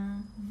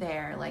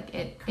there.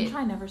 Like Crenshaw,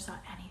 I never saw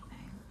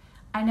anything.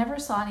 I never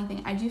saw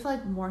anything. I do feel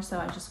like more so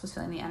I just was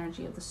feeling the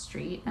energy of the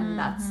street, and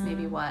that's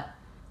maybe what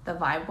the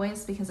vibe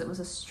was, because it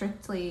was a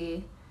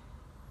strictly...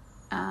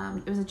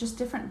 it was a just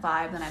different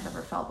vibe than I've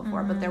ever felt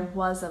before, but there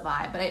was a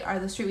vibe.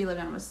 But the street we lived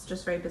in was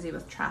just very busy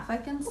with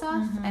traffic and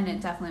stuff, and it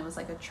definitely was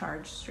like a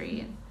charged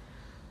street.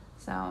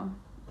 So,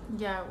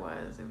 yeah, it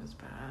was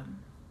bad.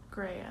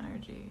 Gray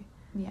energy.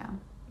 Yeah.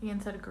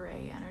 Ian said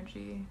gray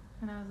energy,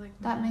 and I was like,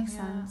 that makes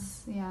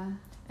sense. Yeah.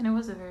 And it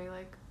was a very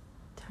like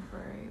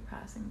temporary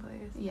passing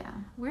place. Yeah.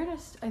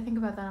 Weirdest. I think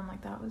about that. I'm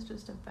like, that was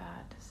just a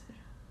bad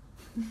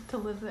decision to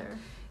live there.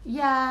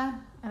 Yeah.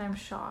 And I'm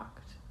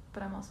shocked,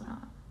 but I'm also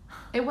not.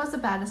 It was a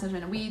bad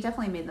decision. We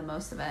definitely made the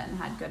most of it and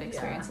had good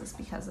experiences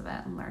because of it,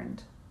 and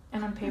learned.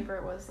 And on paper,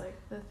 it was like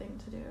the thing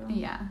to do.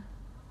 Yeah.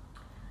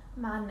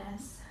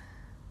 Madness.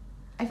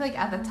 I feel like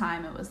at the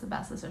time it was the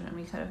best decision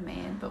we could have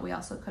made, but we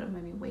also could have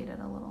maybe waited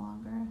a little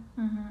longer.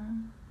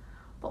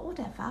 But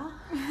whatever.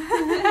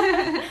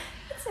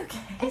 It's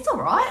okay. It's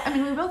alright. I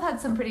mean, we both had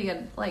some pretty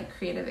good like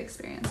creative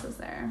experiences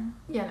there.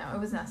 Yeah, no, it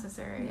was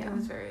necessary. Yeah. It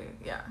was very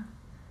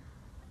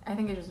I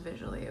think it just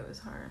visually it was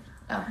hard.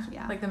 Oh,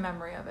 yeah. Like the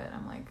memory of it.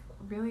 I'm like,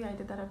 really? I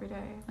did that every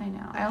day? I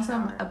know. I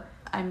also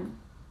I'm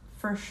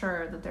for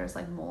sure that there's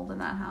like mold in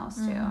that house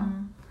too,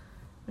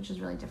 which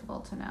is really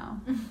difficult to know.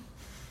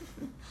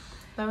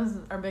 That was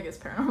our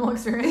biggest paranormal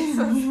experience.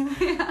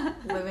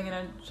 Living in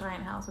a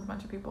giant house with a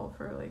bunch of people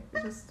for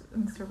like just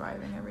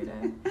surviving every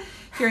day.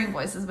 Hearing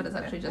voices, but it's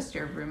actually just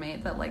your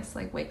roommate that likes to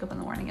like wake up in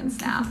the morning and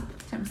snap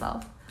to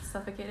himself.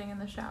 Suffocating in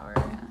the shower.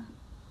 Yeah.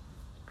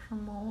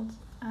 From mold.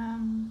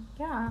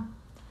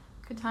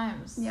 Good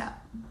times. Yeah.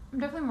 I'm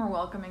definitely more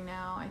welcoming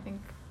now. I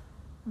think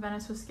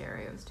Venice was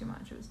scary. It was too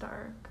much. It was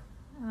dark.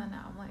 And then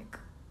now I'm like,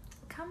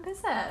 come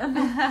visit.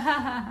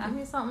 Give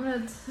me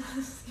something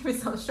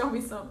show me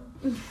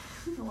something.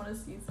 I want to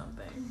see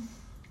something.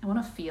 I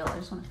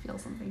just want to feel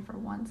something for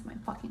once in my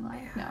fucking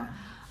life. No.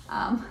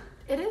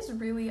 It is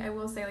really, I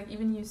will say, like,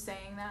 even you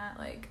saying that,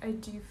 like, I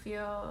do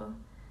feel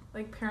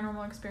like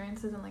paranormal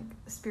experiences and like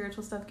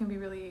spiritual stuff can be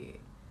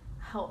really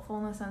helpful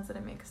in the sense that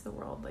it makes the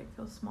world like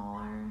feel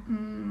smaller,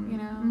 you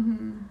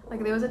know?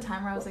 Like there was a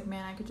time where I was like,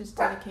 man, I could just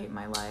dedicate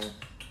my life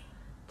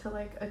to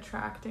like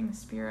attracting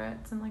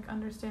spirits and like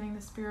understanding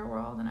the spirit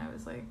world, and I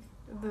was like,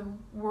 the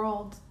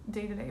world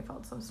day to day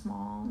felt so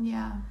small.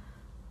 Yeah.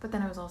 But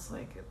then it was also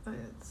like,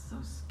 it's so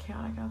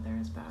chaotic out there,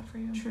 it's bad for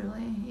you.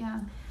 Truly, yeah.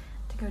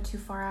 To go too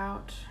far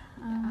out.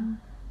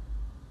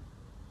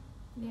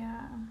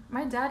 Yeah.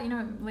 My dad,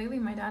 lately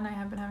my dad and I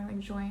have been having like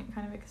joint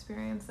kind of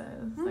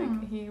experiences.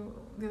 Like the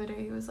other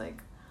day he was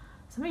like,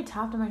 somebody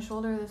tapped on my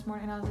shoulder this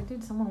morning, and I was like,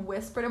 dude, someone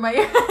whispered in my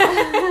ear.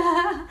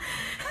 I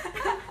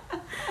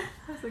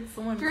was like,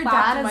 someone your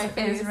clapped in my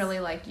face. Is really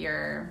like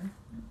your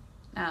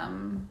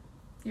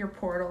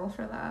portal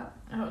for that.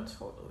 Oh,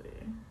 totally.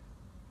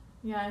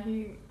 Yeah,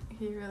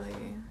 He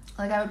really...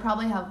 Like, I would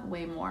probably have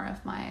way more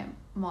if my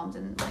mom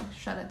didn't, like,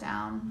 shut it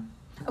down.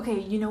 Okay,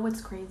 you know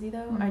what's crazy, though?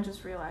 Mm-hmm. I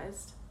just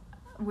realized.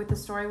 With the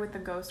story with the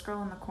ghost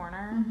girl in the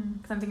corner,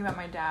 because I'm thinking about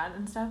my dad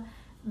and stuff,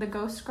 the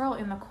ghost girl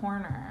in the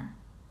corner,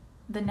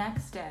 the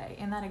next day,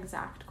 in that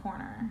exact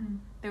corner,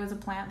 there was a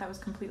plant that was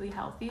completely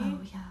healthy. Oh,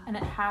 yeah. And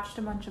it hatched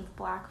a bunch of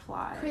black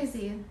flies.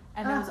 Crazy.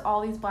 And there was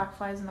all these black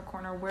flies in the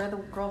corner where the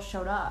girl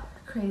showed up.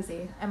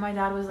 Crazy. And my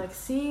dad was like,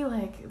 see,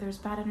 like, there's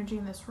bad energy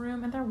in this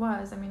room. And there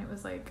was. I mean, it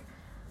was like,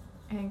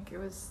 I think it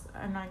was,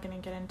 I'm not going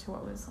to get into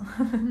what was.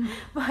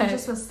 But it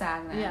just was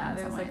stagnant. Yeah, in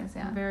there some was like ways,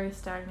 a very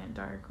stagnant,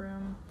 dark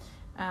room.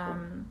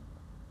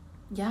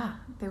 Yeah,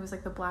 there was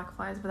like the black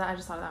flies. But I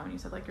just thought of that when you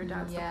said, like, your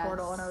dad's the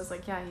portal. And I was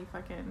like, yeah, he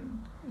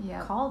fucking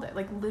called it.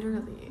 Like,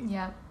 literally.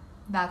 Yep.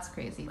 That's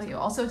crazy, too.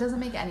 Also, it doesn't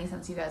make any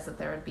sense, you guys, that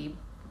there would be,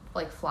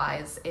 like,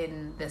 flies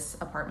in this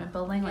apartment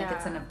building. Like,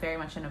 it's very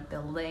much in a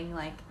building.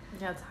 Like,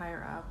 yeah, it's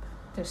higher up.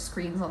 There's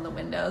screens on the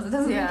windows. It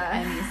doesn't make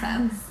any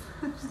sense.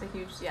 Just a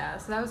huge, so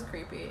that was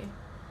creepy.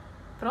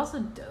 But also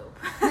dope.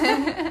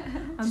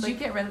 Did you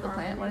get rid of the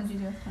plant? What did you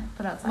do with the plant?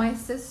 Put it outside. My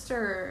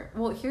sister,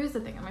 well, here's the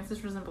thing. My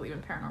sister doesn't believe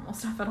in paranormal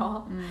stuff at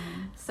all.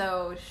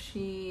 So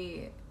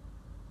she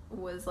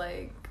was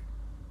like,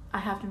 I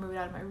have to move it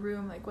out of my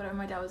room. Like, whatever.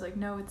 My dad was like,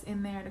 no, it's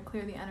in there to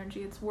clear the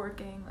energy. It's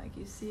working. Like,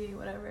 you see,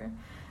 whatever.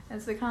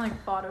 And so they kind of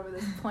like fought over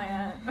this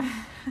plant.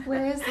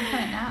 Where is the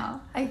plant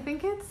now? I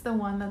think it's the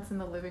one that's in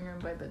the living room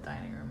by the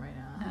dining room right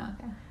now. Oh,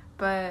 okay.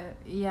 But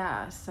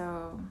yeah,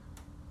 so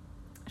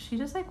she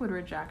just like would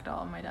reject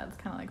all of my dad's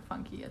kind of like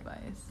funky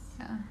advice.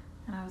 Yeah.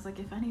 And I was like,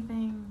 if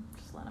anything,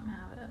 just let him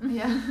have it.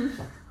 Yeah.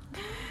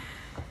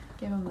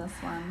 Give him this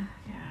one.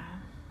 Yeah.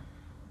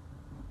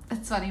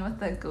 It's funny with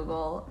the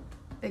Google,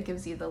 it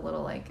gives you the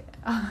little like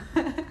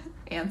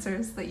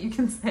answers that you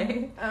can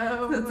say.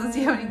 Oh, it says, do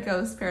you have any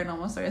ghost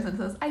paranormal stories? And it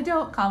says, I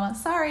don't, comma,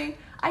 sorry,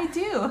 I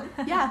do.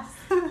 Yes.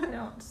 I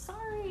don't,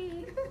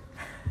 sorry.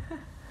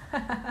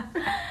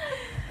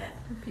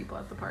 People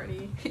at the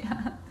party.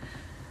 Yeah.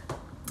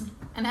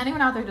 And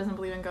anyone out there who doesn't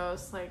believe in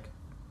ghosts, like,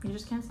 you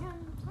just can't see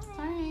them.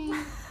 Sorry.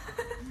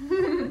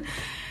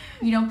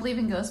 You don't believe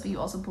in ghosts, but you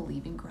also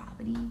believe in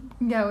gravity.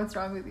 Yeah, what's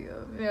wrong with you?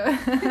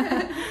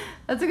 Yeah.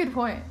 That's a good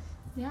point.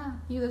 Yeah.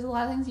 There's a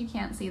lot of things you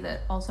can't see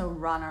that also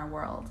run our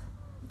world.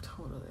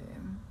 Totally.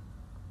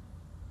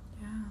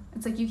 Yeah.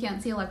 It's like you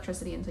can't see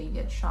electricity until you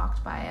get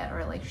shocked by it or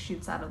it like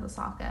shoots out of the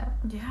socket.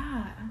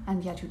 Yeah.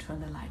 And yet you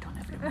turn the light on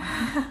every morning.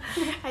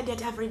 And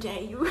yet every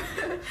day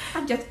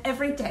and yet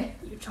every day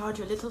you charge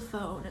your little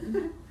phone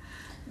and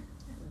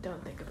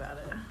don't think about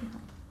it.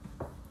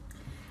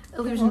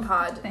 Illusion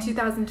Pod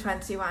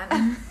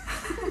 2021.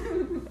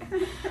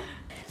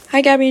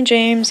 Hi, Gabby and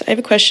James. I have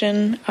a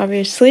question,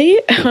 obviously.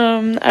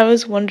 I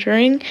was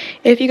wondering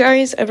if you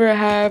guys ever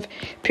have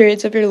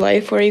periods of your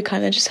life where you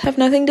kind of just have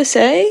nothing to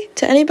say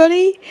to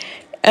anybody.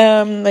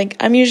 Like,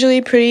 I'm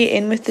usually pretty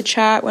in with the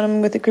chat when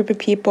I'm with a group of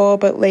people,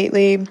 but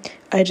lately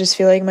I just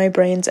feel like my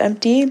brain's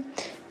empty.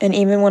 And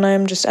even when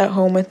I'm just at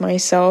home with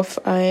myself,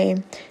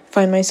 I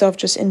find myself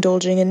just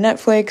indulging in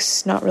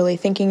Netflix, not really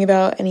thinking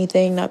about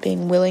anything, not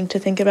being willing to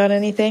think about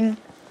anything.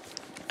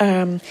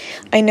 I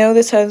know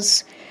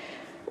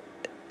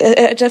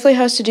it definitely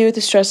has to do with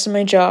the stress of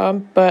my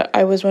job, but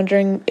I was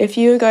wondering if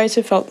you guys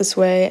have felt this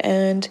way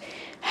and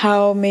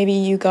how maybe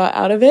you got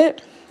out of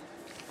it.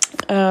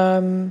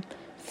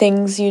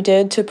 Things you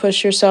did to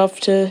push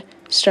yourself to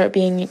start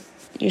being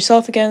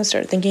yourself again,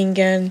 start thinking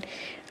again,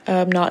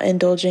 not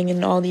indulging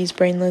in all these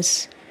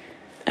brainless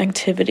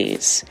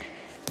activities.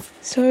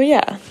 So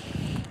yeah,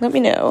 let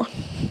me know.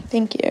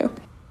 Thank you.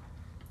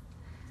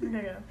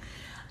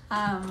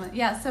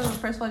 Yeah, so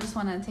first of all, I just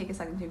want to take a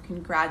second to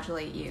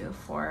congratulate you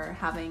for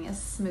having a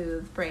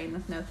smooth brain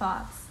with no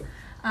thoughts.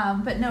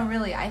 But no,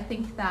 really, I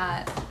think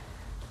that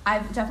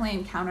I've definitely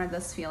encountered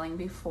this feeling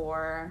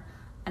before.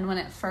 And when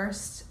it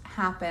first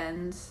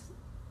happened,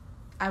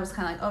 I was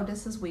kind of like, oh,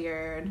 this is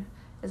weird.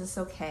 Is this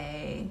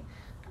okay?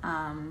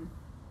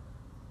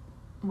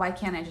 Why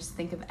can't I just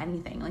think of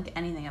anything, like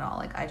anything at all?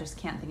 Like, I just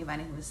can't think of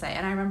anything to say.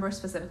 And I remember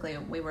specifically,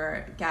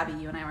 Gabby,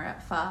 you and I were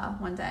at pho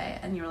one day,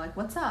 and you were like,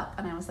 what's up?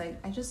 And I was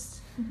like,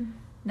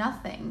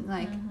 nothing,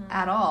 like,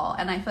 at all.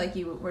 And I feel like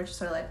you were just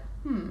sort of like,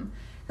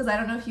 because I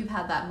don't know if you've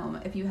had that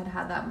moment, if you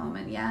had that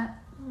moment yet.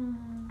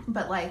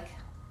 But, like,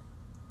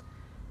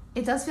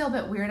 it does feel a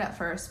bit weird at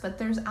first, but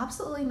there's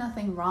absolutely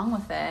nothing wrong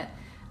with it.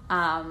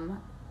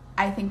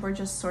 I think we're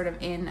just sort of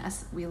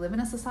we live in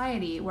a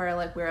society where,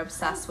 like, we're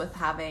obsessed with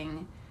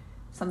having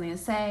something to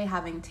say,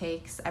 having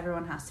takes.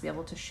 Everyone has to be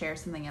able to share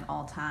something at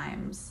all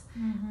times.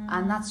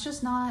 And that's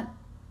just not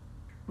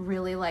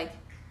really, like,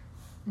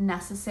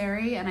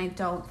 necessary. And I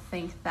don't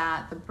think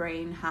that the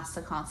brain has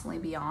to constantly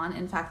be on.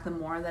 In fact, the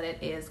more that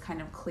it is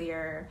kind of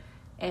clear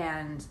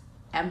and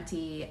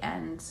empty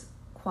and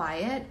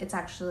quiet, it's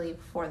actually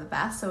for the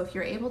best. So if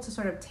you're able to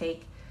sort of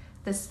take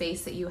the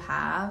space that you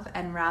have,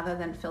 and rather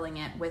than filling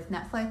it with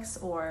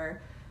Netflix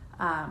or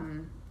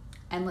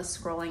endless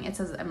scrolling, it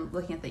says, I'm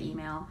looking at the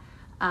email,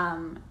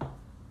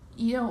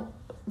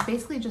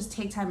 basically just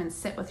take time and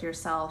sit with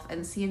yourself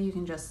and see if you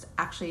can just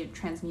actually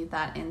transmute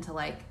that into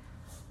like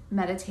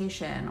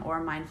meditation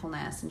or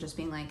mindfulness, and just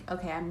being like,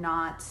 okay, I'm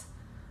not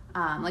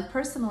like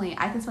personally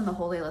I can spend the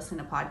whole day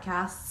listening to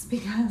podcasts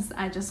because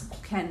I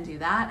just can do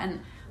that.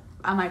 And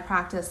my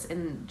practice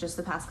in just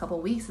the past couple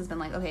of weeks has been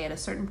like, okay, at a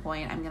certain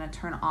point I'm going to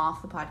turn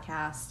off the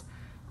podcast,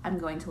 I'm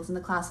going to listen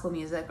to classical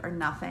music or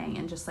nothing,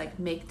 and just like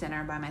make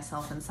dinner by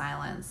myself in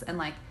silence, and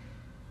like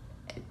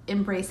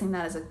embracing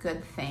that as a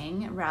good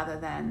thing rather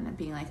than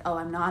being like, oh,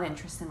 I'm not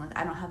interested, like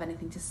I don't have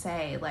anything to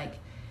say. Like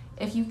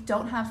if you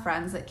don't have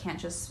friends that can't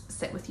just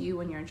sit with you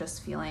when you're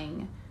just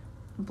feeling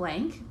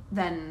blank,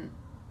 then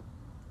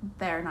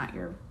they're not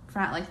your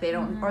friend. Like they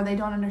don't, or they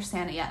don't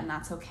understand it yet, and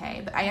that's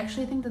okay. But I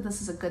actually think that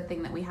this is a good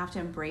thing, that we have to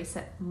embrace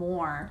it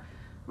more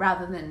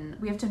rather than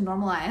we have to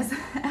normalize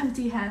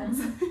empty heads.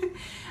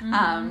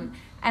 And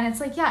it's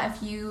like, yeah,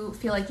 if you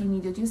feel like you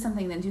need to do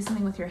something, then do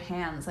something with your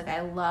hands. Like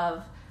I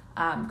love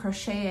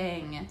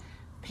crocheting,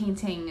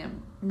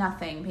 painting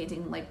nothing,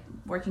 painting like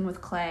working with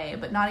clay,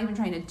 but not even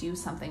trying to do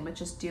something, but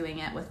just doing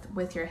it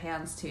with your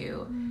hands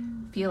to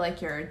feel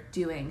like you're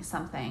doing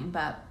something.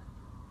 But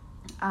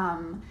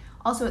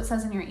also it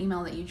says in your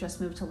email that you just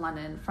moved to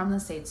London from the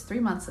States 3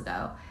 months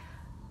ago.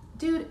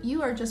 Dude,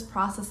 you are just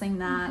processing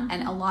that,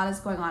 and a lot is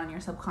going on in your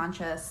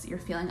subconscious. You're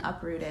feeling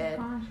uprooted.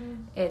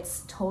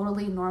 It's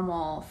totally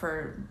normal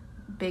for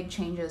big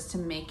changes to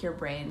make your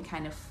brain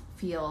kind of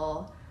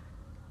feel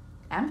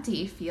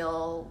empty,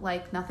 feel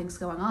like nothing's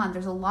going on.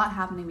 There's a lot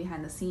happening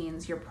behind the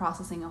scenes. You're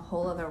processing a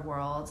whole other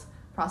world,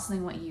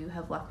 processing what you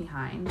have left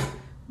behind.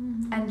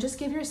 And just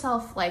give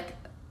yourself like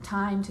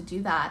time to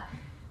do that.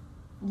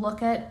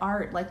 Look at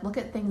art, like look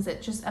at things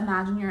that just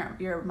imagine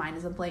your mind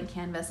is a blank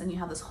canvas, and you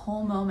have this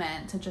whole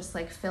moment to just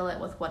like fill it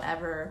with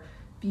whatever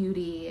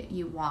beauty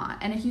you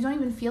want. And if you don't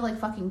even feel like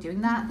fucking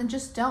doing that, then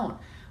just don't.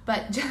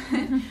 But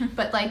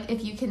but like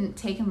if you can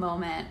take a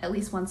moment at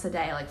least once a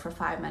day, like for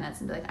 5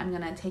 minutes, and be like, I'm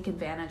gonna take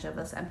advantage of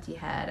this empty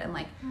head, and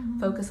like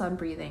focus on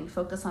breathing,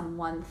 focus on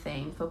one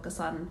thing, focus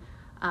on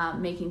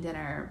making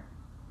dinner,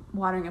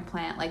 watering a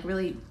plant, like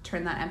really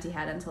turn that empty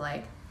head into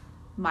like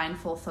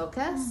mindful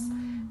focus.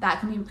 That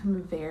can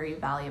become very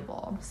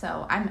valuable.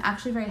 So I'm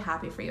actually very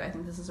happy for you. I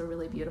think this is a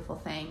really beautiful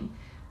thing,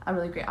 a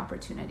really great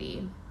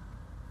opportunity.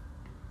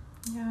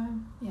 Yeah.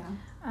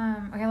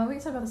 Okay, I love what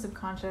you said about the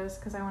subconscious,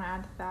 because I want to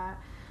add to that.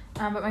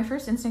 But my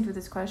first instinct with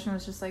this question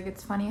was just like,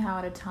 it's funny how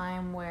at a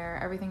time where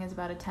everything is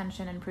about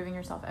attention and proving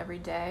yourself every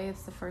day,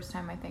 it's the first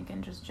time I think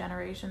in just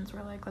generations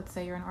where, like, let's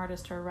say you're an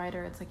artist or a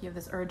writer, it's like you have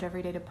this urge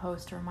every day to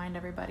post to remind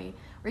everybody,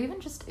 or even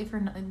just if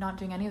you're not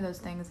doing any of those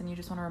things and you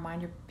just want to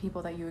remind your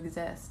people that you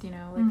exist, you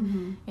know,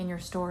 like in your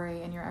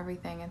story, in your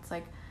everything. It's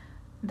like,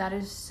 that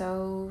is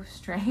so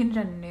strange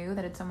and new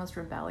that it's almost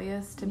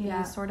rebellious to be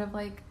sort of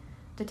like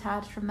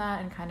detached from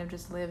that and kind of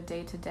just live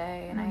day to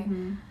day.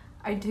 And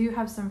I do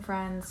have some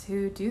friends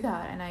who do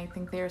that, and I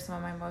think they are some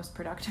of my most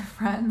productive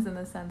friends, in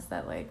the sense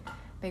that like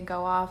they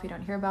go off, you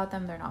don't hear about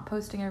them, they're not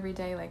posting every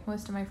day like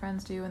most of my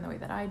friends do in the way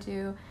that I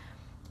do.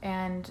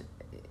 And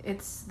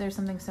there's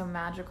something so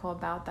magical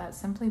about that,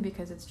 simply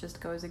because it just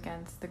goes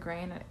against the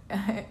grain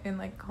in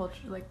like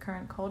culture, like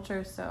current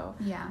culture. So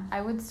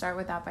I would start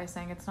with that by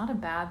saying it's not a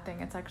bad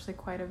thing. It's actually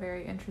quite a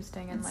very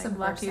interesting and it's like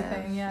lucky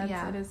thing.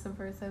 It is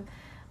subversive.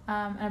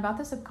 And about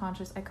the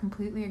subconscious, I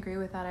completely agree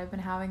with that. I've been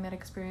having that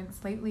experience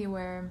lately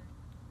where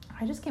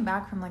I just came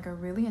back from like a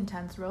really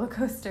intense roller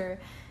coaster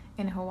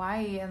in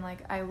Hawaii, and like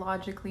I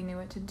logically knew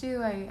what to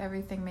do.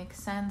 Everything makes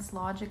sense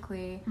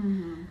logically.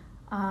 And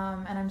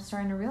I'm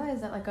starting to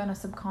realize that like on a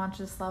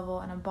subconscious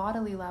level and a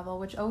bodily level,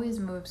 which always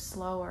moves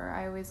slower,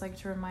 I always like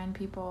to remind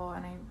people,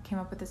 and I came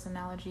up with this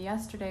analogy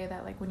yesterday,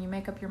 that like when you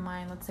make up your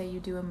mind, let's say you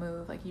do a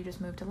move, like you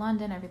just moved to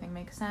London, everything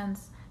makes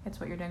sense, it's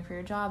what you're doing for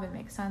your job, it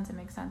makes sense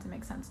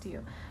to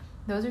you.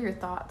 Those are your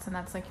thoughts, and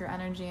that's like your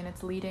energy, and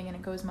it's leading, and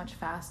it goes much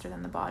faster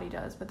than the body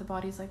does. But the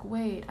body's like,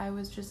 wait, I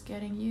was just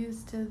getting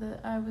used to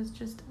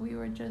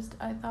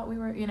I thought we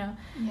were, you know.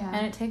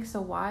 And it takes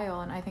a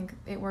while, and I think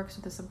it works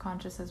with the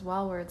subconscious as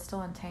well, where it's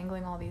still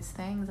untangling all these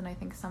things. And I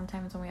think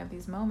sometimes when we have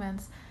these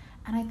moments,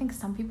 and I think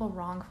some people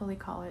wrongfully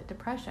call it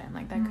depression,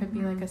 like that could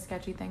be like a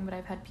sketchy thing, but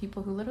I've had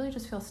people who literally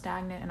just feel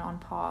stagnant and on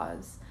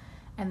pause,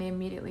 and they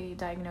immediately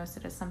diagnose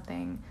it as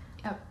something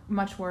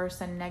much worse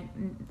and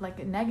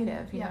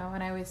negative, you know.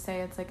 And I always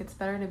say it's like it's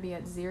better to be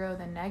at zero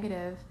than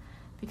negative,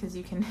 because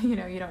you can, you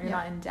know, you're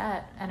not in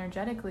debt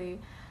energetically.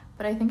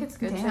 But I think it's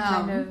good to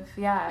kind of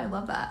I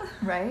love that,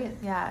 right?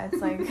 It's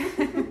like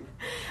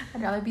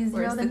I'd rather be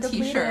zero than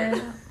depleted.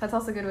 T-shirt. That's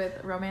also good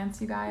with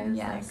romance, you guys.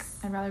 Like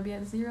I'd rather be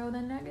at zero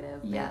than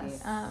negative, baby.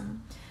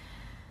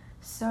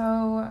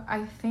 So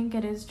I think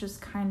it is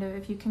just kind of,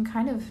 if you can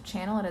kind of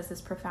channel it as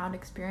this profound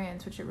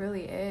experience, which it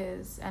really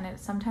is. And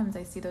sometimes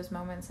I see those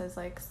moments as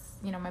like,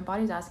 you know, my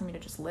body's asking me to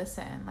just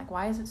listen. Like,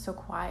 why is it so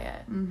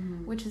quiet?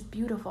 Which is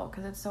beautiful,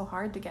 because it's so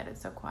hard to get it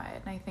so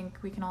quiet. And I think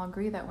we can all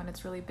agree that when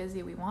it's really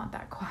busy, we want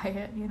that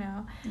quiet, you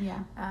know?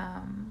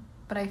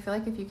 But I feel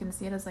like if you can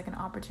see it as like an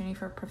opportunity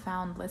for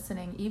profound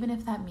listening, even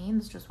if that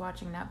means just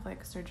watching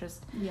Netflix or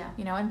just,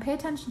 you know, and pay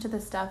attention to the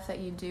stuff that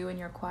you do in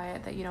your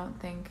quiet that you don't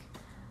think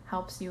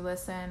helps you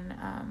listen.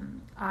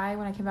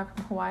 When I came back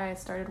from Hawaii, I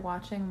started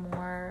watching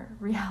more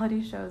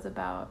reality shows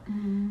about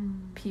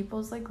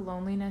people's like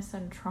loneliness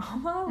and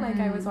trauma. Like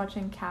I was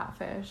watching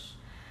Catfish,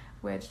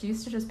 which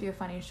used to just be a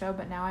funny show,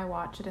 but now I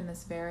watch it in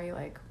this very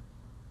like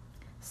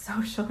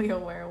socially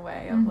aware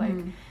way of like,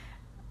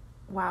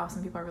 wow,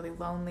 some people are really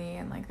lonely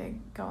and like they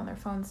go on their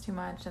phones too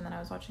much. And then I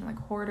was watching like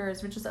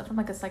Hoarders, which is from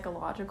like a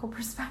psychological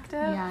perspective.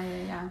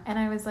 Yeah. And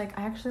I was like,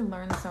 I actually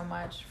learned so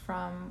much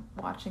from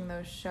watching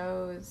those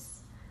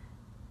shows,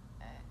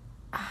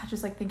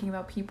 just like thinking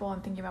about people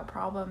and thinking about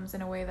problems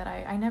in a way that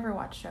I never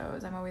watch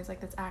shows. I'm always like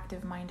this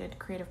active-minded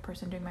creative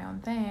person doing my own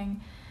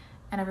thing.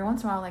 And every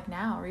once in a while, like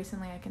now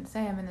recently, I can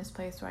say I'm in this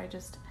place where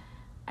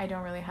I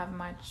don't really have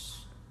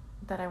much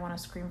that I want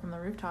to scream from the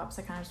rooftops.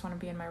 I kind of just want to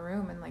be in my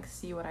room and like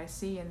see what I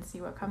see and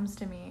see what comes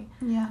to me.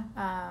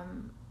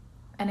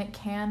 And it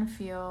can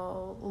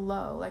feel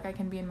low. Like I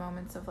can be in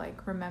moments of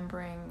like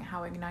remembering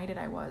how ignited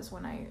I was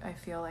when I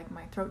feel like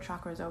my throat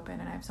chakra is open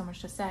and I have so much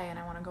to say and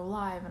I want to go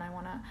live and I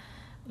want to,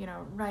 you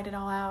know, write it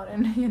all out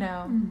and, you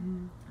know,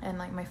 and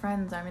like my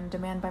friends, I'm in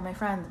demand by my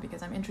friends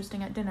because I'm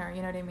interesting at dinner,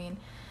 you know what I mean?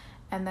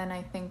 And then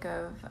I think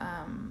of,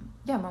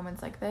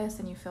 moments like this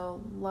and you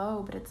feel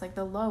low, but it's like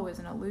the low is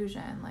an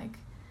illusion. Like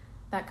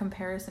that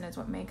comparison is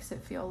what makes it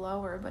feel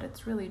lower, but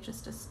it's really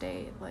just a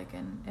state like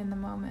in the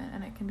moment,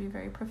 and it can be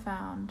very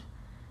profound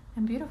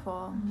and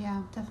beautiful.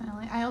 Yeah,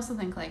 definitely. I also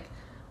think like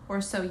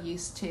we're so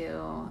used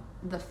to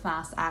the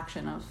fast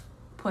action of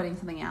putting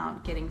something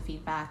out, getting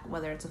feedback,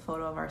 whether it's a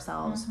photo of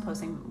ourselves,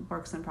 posting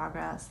works in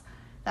progress.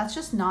 That's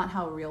just not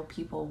how real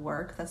people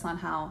work. That's not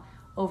how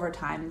over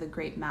time the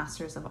great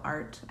masters of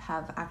art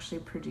have actually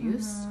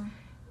produced.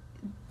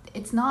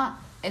 It's not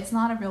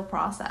a real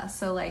process.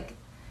 So like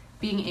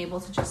being able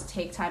to just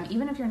take time,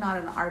 even if you're not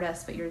an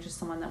artist, but you're just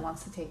someone that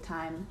wants to take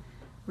time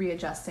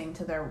readjusting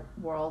to their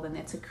world, and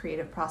it's a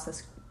creative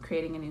process,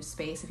 creating a new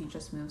space if you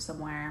just move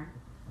somewhere,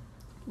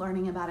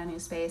 learning about a new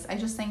space. I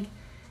just think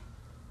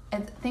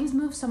things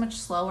move so much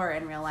slower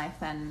in real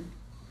life than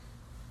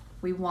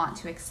we want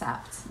to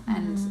accept,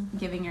 and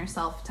giving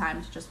yourself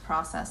time to just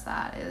process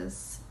that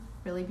is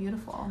really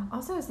beautiful.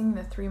 Also, I was thinking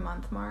the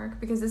 3-month mark,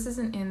 because this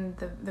isn't in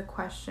the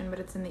question, but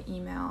it's in the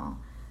email,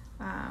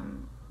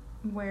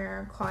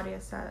 where Claudia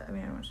said, I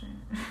don't want to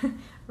say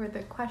where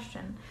the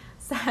question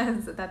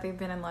says that they've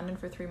been in London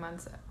for 3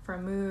 months for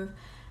a move.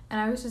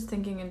 And I was just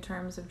thinking in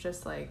terms of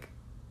just like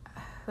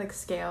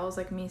scales,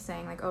 like me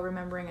saying like, oh,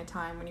 remembering a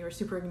time when you were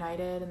super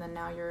ignited and then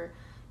now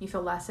you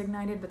feel less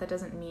ignited, but that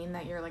doesn't mean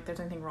that you're like there's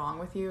anything wrong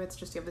with you. It's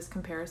just you have this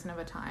comparison of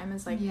a time.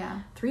 Is like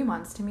 3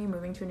 months to me,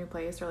 moving to a new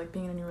place or like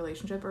being in a new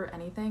relationship or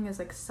anything is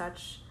like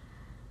such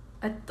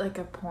a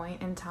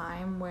point in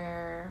time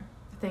where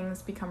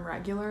things become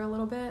regular a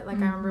little bit. Like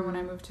I remember when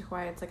I moved to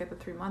Hawaii, it's like at the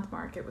 3-month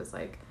mark, it was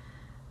like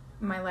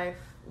my life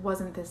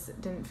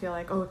didn't feel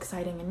like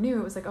exciting and new.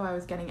 It was like I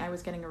was getting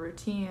a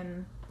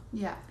routine.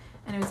 Yeah.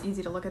 And it was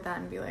easy to look at that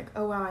and be like,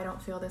 oh wow, I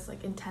don't feel this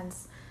like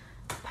intense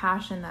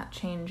passion that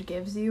change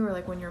gives you. Or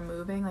like when you're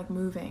moving, like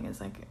moving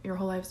is like your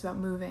whole life's about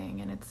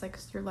moving, and it's like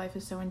your life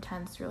is so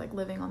intense, you're like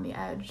living on the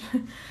edge.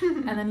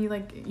 And then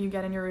you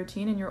get in your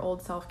routine and your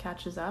old self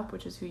catches up,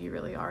 which is who you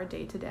really are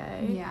day to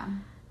day. Yeah.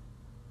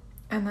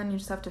 And then you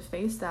just have to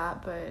face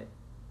that, but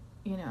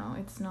you know,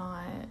 it's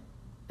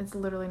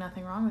literally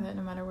nothing wrong with it,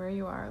 no matter where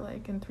you are.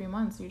 Like in 3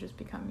 months you just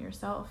become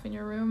yourself in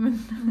your room,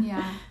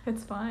 and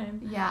it's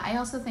fine. Yeah, I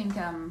also think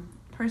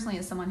personally,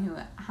 as someone who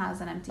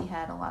has an empty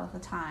head a lot of the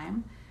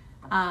time,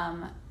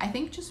 I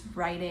think just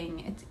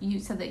writing, you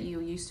said that you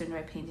used to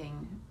enjoy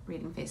painting,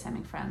 reading,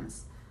 FaceTiming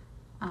friends.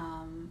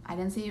 I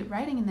didn't see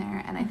writing in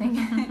there, and I think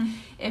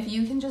if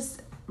you can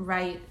just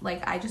write,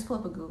 like I just pull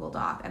up a Google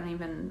Doc, I don't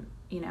even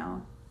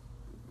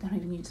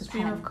use a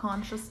stream of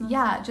consciousness.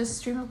 Yeah, just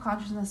stream of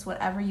consciousness,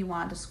 whatever you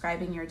want,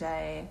 describing your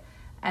day,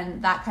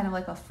 and that kind of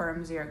like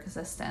affirms your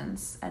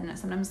existence. And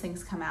sometimes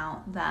things come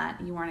out that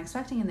you weren't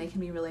expecting, and they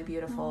can be really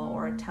beautiful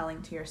or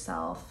telling to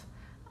yourself.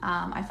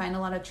 I find a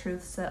lot of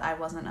truths that I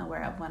wasn't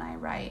aware of when I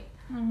write.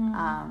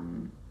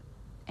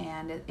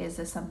 And is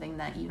this something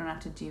that you don't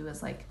have to do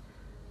as like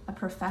a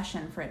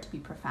profession for it to be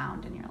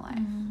profound in your life?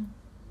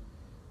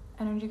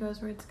 Energy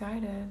goes where it's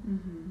guided.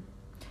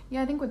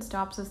 Yeah, I think what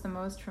stops us the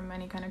most from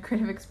any kind of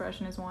creative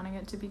expression is wanting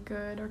it to be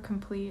good or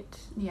complete.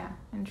 Yeah.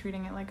 And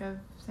treating it like a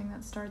thing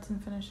that starts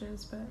and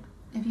finishes. But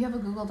if you have a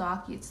Google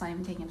Doc, it's not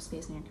even taking up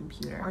space on your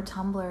computer. Or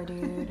Tumblr,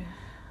 dude.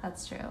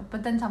 That's true.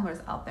 But then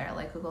Tumblr's out there.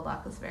 Like Google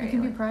Doc is very... It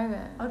can be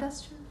private. Oh,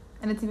 that's true.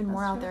 And it's even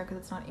more out there because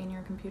it's not in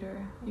your computer.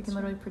 You can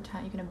literally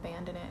pretend, you can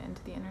abandon it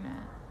into the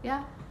internet.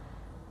 Yeah.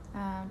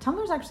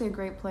 Tumblr's actually a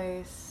great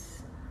place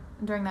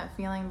during that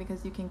feeling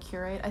because you can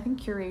curate. I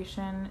think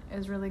curation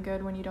is really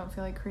good when you don't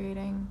feel like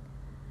creating,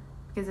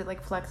 because it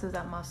like flexes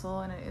that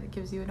muscle and it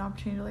gives you an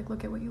opportunity to like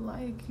look at what you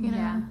like, you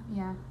know?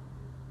 Yeah.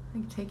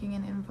 Like taking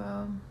in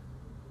info.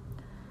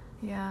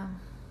 Yeah.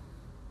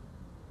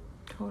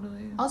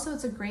 Totally. Also,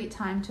 it's a great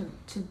time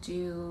to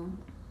do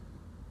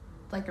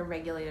like a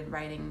regulated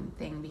writing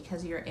thing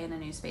because you're in a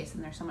new space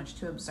and there's so much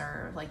to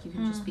observe. Like you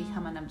can just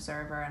become an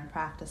observer and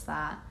practice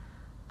that.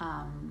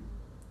 A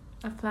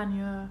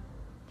flaneur.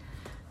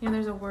 You know,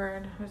 there's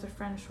a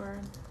French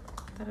word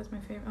that is my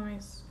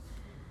favorite.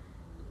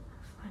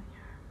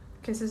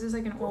 Because this is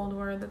like an old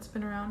word that's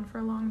been around for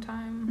a long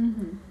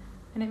time.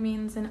 And it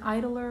means an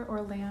idler or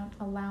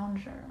a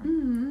lounger.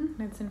 And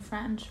it's in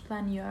French,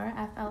 flaneur,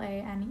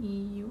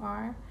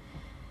 Flaneur.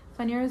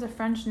 Flaneur is a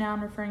French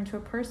noun referring to a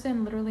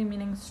person, literally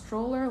meaning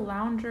stroller,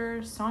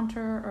 lounger,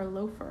 saunter, or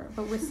loafer,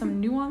 but with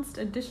some nuanced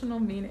additional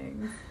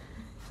meanings.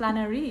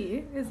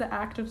 Flânerie is the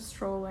act of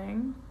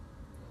strolling,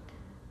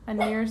 a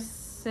near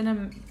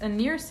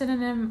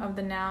synonym of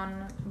the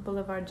noun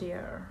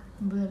boulevardier.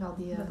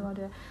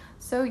 Boulevardier.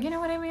 So you know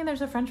what I mean?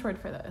 There's a French word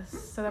for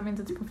this. So that means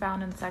it's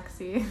profound and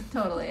sexy.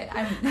 Totally.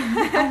 I'm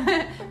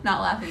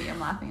not laughing at you. I'm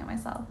laughing at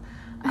myself.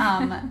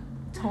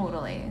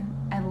 Totally.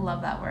 I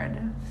love that word.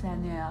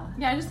 Flaneur.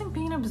 Yeah, I just think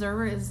being an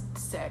observer is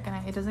sick, and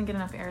it doesn't get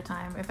enough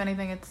airtime. If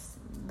anything, it's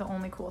the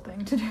only cool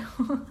thing to do.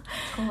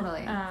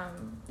 Totally.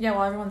 Yeah,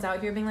 while everyone's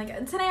out here being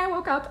like, today I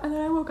woke up, and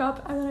then I woke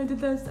up, and then I did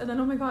this, and then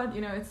oh my god,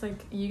 you know, it's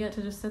like you get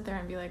to just sit there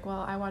and be like,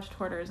 well, I watched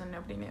Hoarders and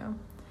nobody knew.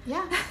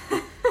 Yeah.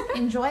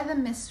 Enjoy the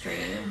mystery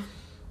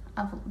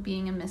of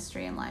being a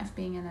mystery in life,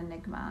 being an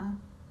enigma.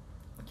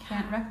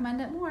 Can't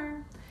recommend it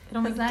more.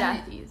 It'll make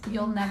death easy.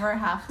 You'll never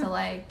have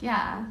to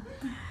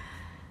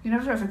you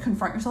never have to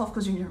confront yourself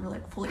because you never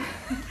fully.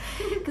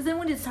 Because then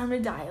when it's time to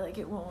die,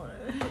 it won't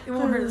hurt as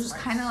much. It's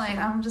kind of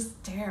I'm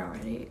just there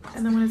already.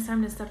 And then when it's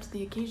time to step to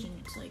the occasion,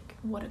 it's like,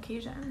 what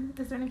occasion?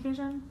 Is there an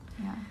occasion?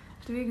 Yeah.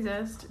 Do we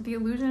exist? The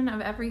illusion of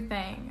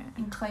everything.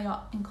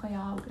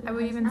 Incroyable. I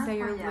would even say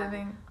you're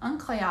living.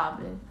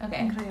 Incroyable. Okay.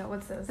 Incroyable.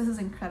 What's this? This is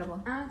incredible.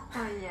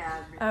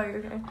 Incroyable. Oh, you're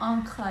okay.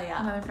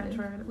 Incroyable. Another French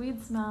word.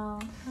 Weed smell.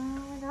 Oh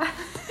my god.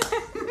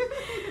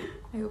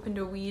 I opened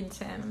a weed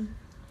tin.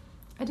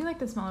 I do like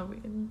the smell of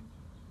weed.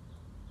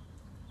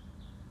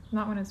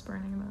 Not when it's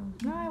burning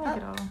though. No, I like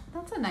it all.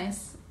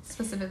 That's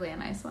specifically a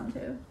nice one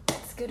too.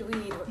 It's good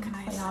weed. What can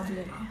I say?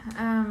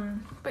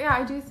 But yeah,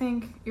 I do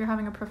think you're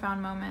having a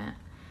profound moment.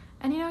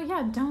 And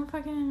don't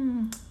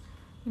fucking,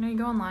 you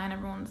go online,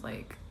 everyone's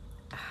like,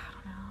 I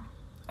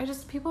don't know.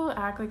 People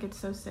act like it's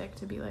so sick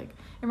to be like,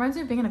 it reminds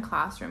me of being in a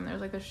classroom. There's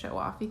the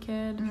show-offy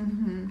kid,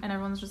 and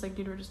everyone's just like,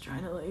 dude, we're just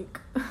trying to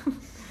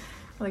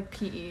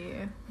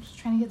PE. Just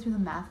trying to get through the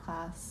math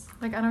class.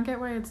 I don't get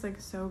why it's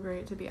so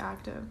great to be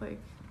active.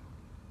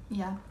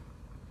 Yeah.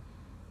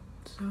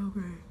 So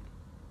great.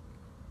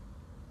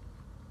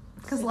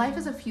 Because life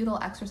is a futile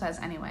exercise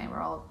anyway. We're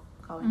all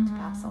going to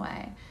pass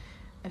away.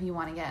 If you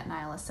want to get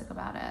nihilistic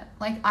about it.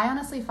 I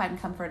honestly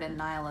find comfort in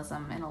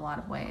nihilism in a lot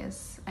of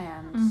ways.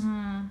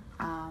 And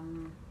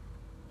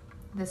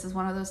this is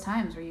one of those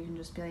times where you can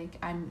just be like,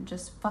 I'm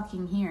just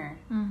fucking here.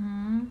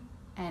 And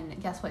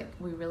guess what?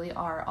 We really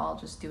are all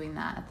just doing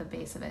that at the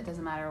base of it. It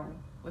doesn't matter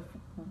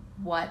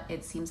what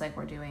it seems like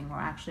we're doing. We're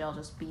actually all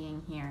just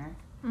being here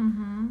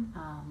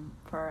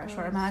for a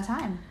short amount of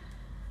time.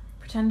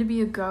 Pretend to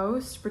be a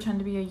ghost. Pretend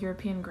to be a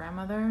European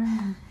grandmother.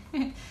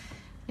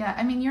 Yeah,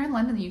 I mean, you're in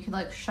London. You could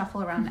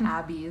shuffle around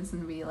abbeys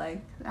and be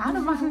like, out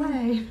of my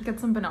way. Get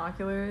some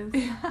binoculars.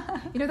 Yeah.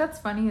 That's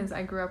funny is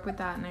I grew up with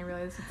that and I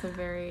realized it's a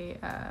very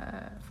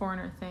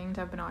foreigner thing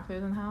to have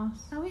binoculars in the house.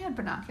 Oh, we had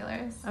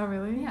binoculars. Oh,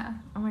 really? Yeah.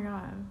 Oh my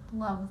god.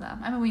 Love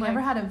them. I mean, we never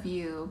had a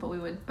view, but we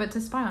would. But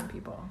to spy on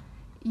people.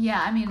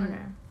 Yeah, I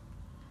mean,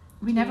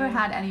 we never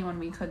had anyone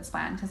we could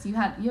spy on because you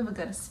have a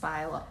good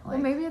spy. Well,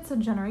 maybe it's a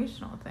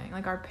generational thing.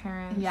 Our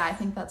parents. Yeah, I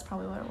think that's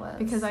probably what it was.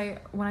 Because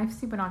when I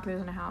see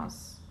binoculars in a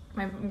house.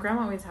 My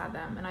grandma always had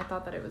them, and I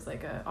thought that it was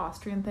a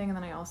Austrian thing, and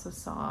then I also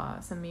saw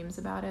some memes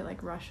about it,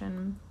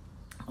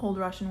 old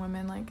Russian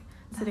women,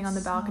 sitting on the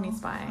balcony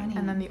spying. Funny.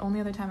 And then the only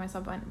other time I saw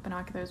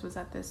binoculars was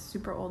at this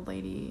super old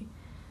lady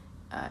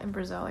in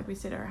Brazil. We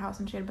stayed at her house,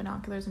 and she had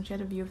binoculars, and she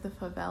had a view of the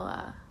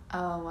favela.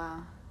 Oh,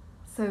 wow.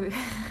 So,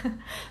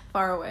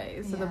 far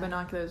away. So the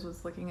binoculars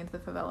was looking into the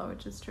favela,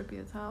 which is trippy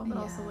as hell, but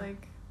also,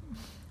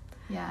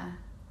 Yeah.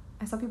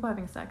 I saw people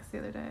having sex the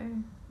other day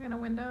in a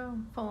window,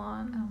 full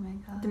on. Oh my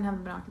god. Didn't have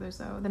the binoculars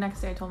though. The next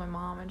day I told my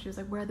mom and she was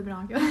like, where are the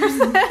binoculars?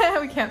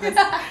 We can't miss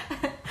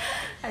it.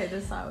 I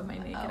just saw it with my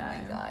naked eye.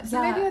 Oh my god.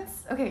 So maybe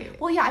it's, okay.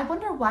 Well, yeah, I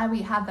wonder why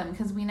we had them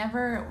because we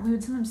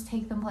would sometimes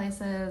take them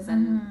places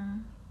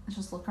and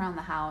just look around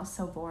the house.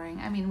 So boring.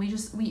 I mean, we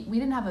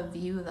didn't have a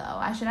view though.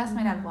 I should ask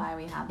my dad why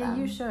we had them.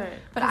 Yeah, you should.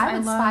 But I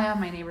would spy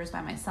on my neighbors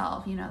by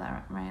myself. You know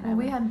that, right? Well,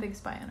 we had big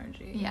spy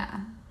energy.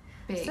 Yeah.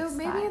 So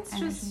maybe it's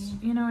just,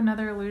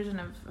 another illusion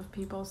of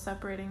people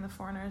separating the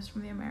foreigners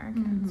from the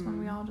Americans when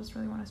we all just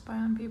really want to spy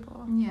on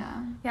people.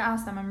 Yeah. Yeah,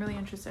 ask them. I'm really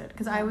interested.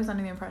 Because I was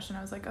under the impression,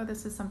 I was like, oh,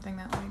 this is something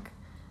that,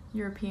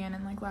 European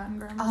and, Latin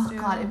grandmas do.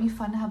 Oh, God, it'd be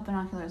fun to have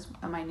binoculars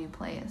at my new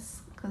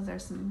place. Because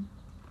there's some...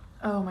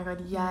 Oh, my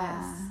God, yes.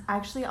 Yeah.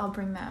 Actually, I'll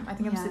bring them. I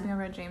think I'm sleeping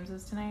over at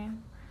James's tonight.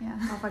 Yeah.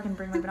 I'll fucking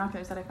bring my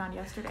binoculars that I found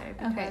yesterday.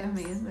 Okay,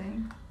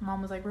 amazing.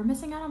 Mom was like, we're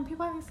missing out on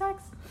people having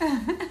sex.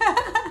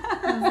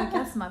 I was like,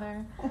 yes,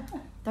 mother.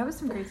 That was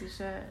some crazy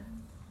shit.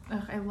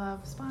 Ugh, I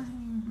love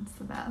spying. It's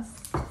the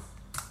best.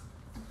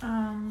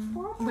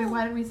 Wait,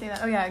 why did we say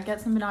that? Oh yeah, get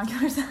some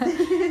binoculars.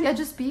 Yeah,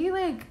 just be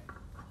like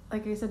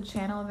I said,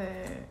 channel the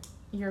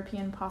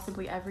European,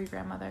 possibly every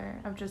grandmother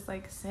of just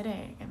like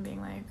sitting and being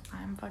like,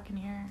 I'm fucking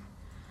here.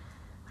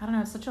 I don't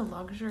know, it's such a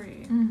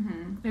luxury.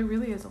 Mm-hmm. It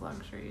really is a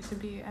luxury to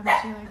be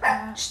empty like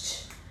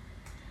that.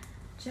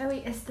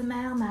 Joey, it's the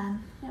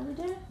mailman. Yeah, we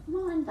don't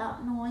mind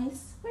that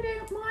noise. We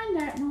don't mind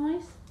that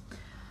noise.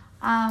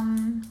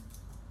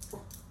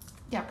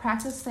 Yeah,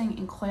 practice saying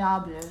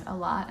incroyable a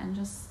lot and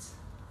just...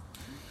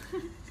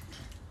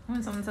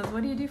 When someone says,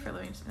 what do you do for a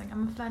living? Just be like,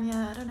 I'm a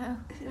fanya, I don't know.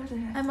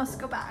 I must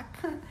go back.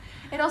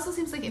 It also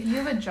seems like if you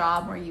have a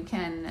job where you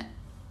can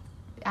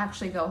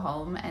actually go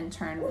home and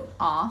turn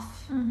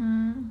off,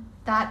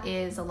 that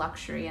is a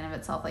luxury in of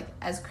itself. Like,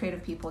 as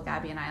creative people,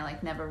 Gabby and I,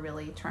 like, never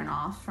really turn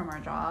off from our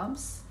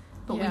jobs.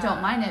 But we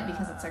don't mind it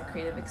because it's our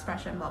creative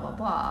expression, blah, blah,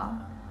 blah.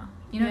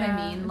 You know what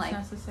I mean? Like,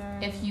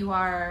 necessary. If you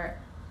are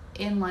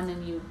in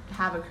London, you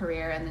have a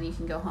career, and then you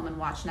can go home and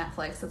watch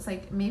Netflix. It's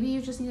like, maybe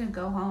you just need to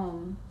go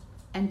home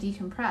and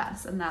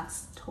decompress, and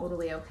that's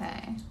totally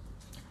okay.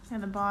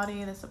 And the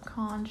body, the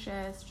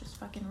subconscious, just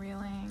fucking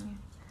reeling.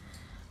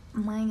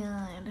 My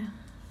God.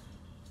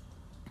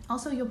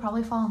 Also, you'll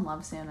probably fall in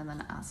love soon, and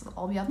then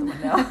I'll be out the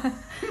window.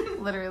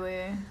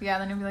 Literally. Yeah,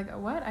 then you'll be like, oh,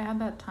 what? I had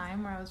that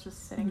time where I was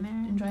just sitting there.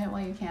 Enjoy it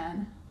while you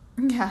can.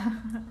 Yeah.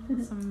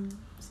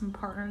 Some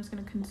partner's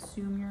gonna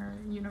consume your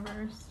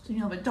universe. So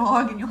you'll have a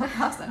dog, and you'll have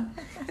pasta.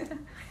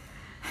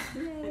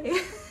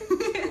 Yay.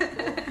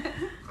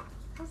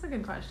 That's a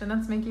good question.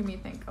 That's making me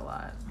think a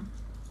lot.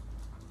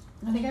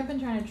 I think I've been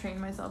trying to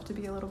train myself to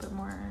be a little bit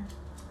more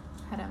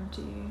head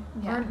empty.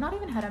 Yeah. Or not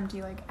even head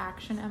empty, like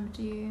action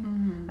empty.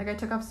 Mm-hmm. Like I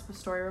took off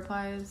story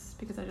replies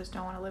because I just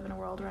don't want to live in a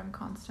world where I'm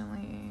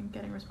constantly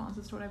getting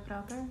responses to what I put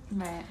out there.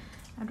 Right.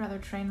 I'd rather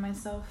train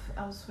myself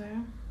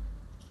elsewhere.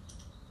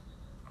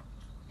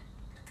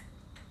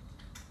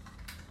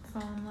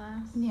 Phone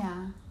less.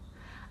 Yeah.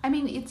 I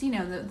mean, it's, you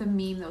know, the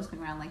meme that was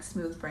going around, like,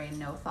 smooth brain,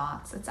 no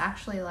thoughts. It's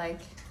actually, like...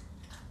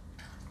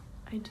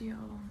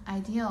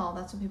 Ideal.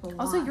 That's what people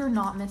want. Also, you're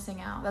not missing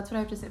out. That's what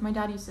I have to say. My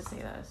dad used to say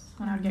this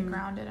when I would get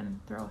grounded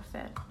and throw a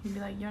fit. He'd be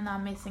like, you're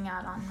not missing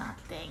out on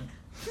nothing.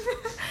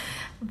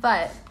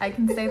 But I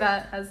can say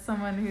that as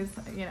someone who's,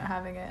 you know,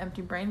 having an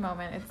empty brain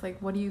moment. It's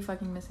like, what are you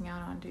fucking missing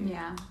out on, dude?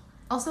 Yeah.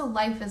 Also,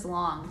 life is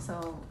long,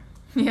 so...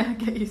 Yeah,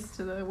 get used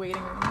to the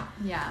waiting room.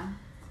 Yeah.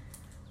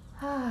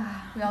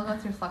 We all go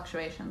through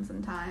fluctuations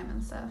in time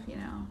and stuff, you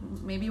know.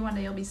 Maybe one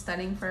day you'll be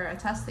studying for a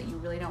test that you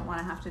really don't want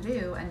to have to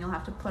do, and you'll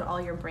have to put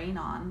all your brain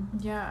on.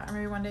 Yeah, or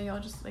maybe one day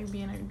you'll just, like,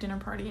 be in a dinner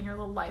party and you're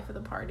the life of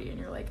the party, and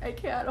you're like, I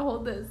can't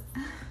hold this.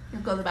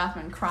 You'll go to the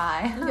bathroom and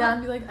cry. Yeah,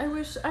 and be like, I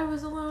wish I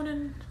was alone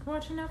and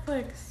watching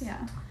Netflix.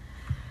 Yeah.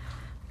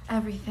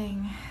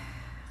 Everything.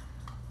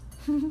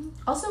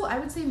 Also, I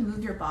would say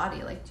move your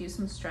body. Like, do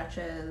some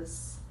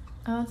stretches.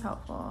 Oh, that's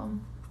helpful.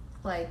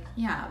 Like,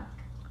 yeah.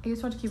 I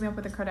used to watch Keeping Up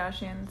with the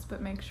Kardashians, but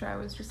make sure I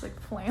was just, like,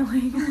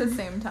 flailing at the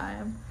same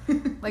time.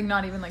 Like,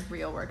 not even, like,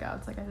 real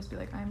workouts. Like, I just be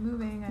like, I'm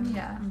moving.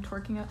 I'm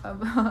twerking.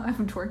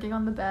 I'm twerking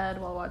on the bed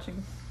while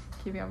watching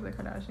Keeping Up with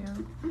the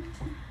Kardashians.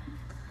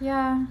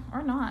 Yeah,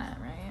 or not,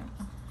 right?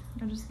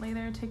 Or just lay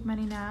there, take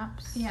many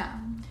naps. Yeah.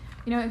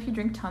 You know, if you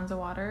drink tons of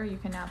water, you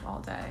can nap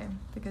all day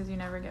because you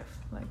never get,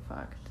 like,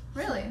 fucked.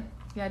 Really?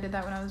 Yeah, I did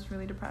that when I was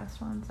really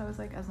depressed once. I was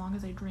like, as long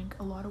as I drink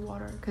a lot of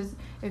water. Because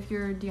if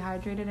you're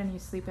dehydrated and you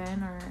sleep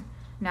in or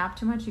nap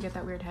too much, you get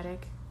that weird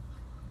headache.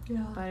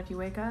 Yeah. But if you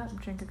wake up,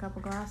 drink a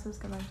couple glasses,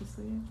 go back to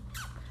sleep.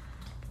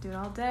 Do it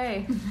all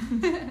day.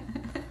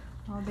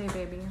 All day,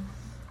 baby.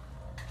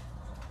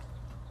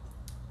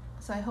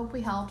 So I hope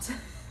we helped.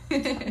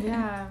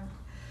 Yeah.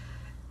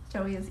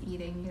 Joey is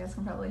eating. You guys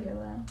can probably hear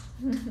that.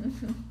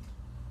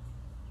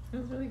 It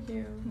was really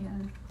cute. Yeah.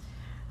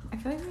 I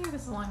feel like maybe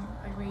this is long,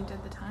 like, we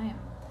did the time.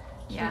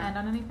 Should Yeah. we end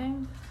on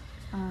anything?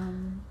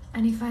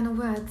 Any final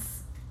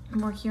words?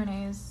 More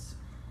Q&As?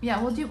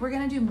 Yeah, we're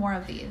gonna do more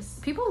of these.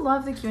 People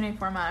love the Q&A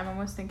format. I'm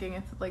almost thinking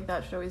if, like,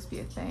 that should always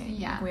be a thing.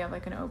 Yeah. Like, we have,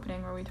 like, an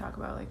opening where we talk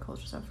about, like,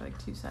 culture stuff for,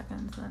 like, 2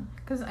 seconds. Then,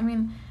 because, I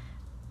mean,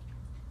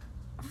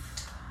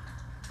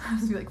 I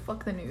was be like,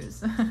 fuck the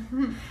news.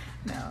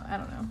 No, I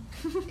don't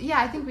know. Yeah,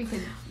 I think we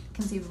could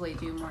conceivably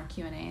do more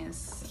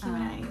Q&As.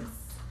 Q&As.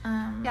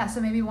 Yeah,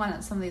 so maybe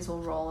some of these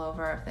will roll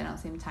over if they don't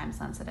seem time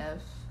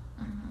sensitive.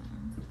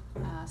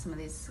 Some of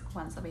these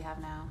ones that we have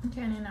now.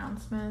 Okay, any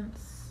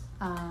announcements?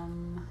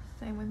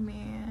 Same with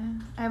me.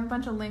 I have a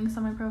bunch of links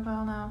on my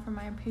profile now for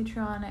my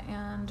Patreon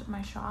and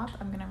my shop.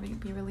 I'm gonna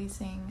be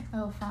releasing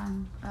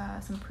fun.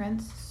 some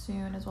prints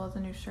soon, as well as a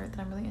new shirt that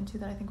I'm really into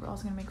that I think we're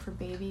also gonna make for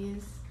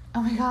babies.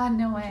 Oh my god,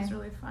 no way. Which is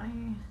really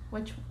funny.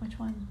 Which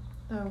one?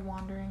 The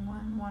wandering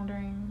one.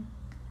 Wandering.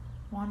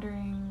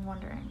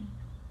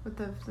 with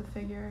the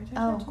figure.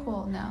 Oh,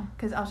 cool. No.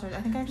 Because I'll show you.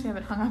 I think I actually have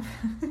it hung up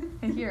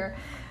here,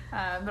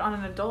 but on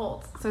an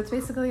adult. So it's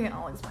basically,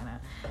 I'll explain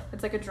it.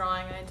 It's like a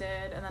drawing I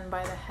did, and then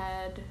by the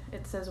head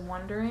it says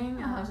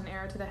wandering, and there's an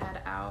arrow to the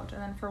head out,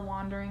 and then for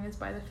wandering is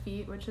by the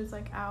feet, which is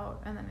like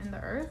out, and then in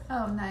the earth.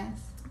 Oh, nice.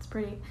 It's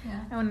pretty.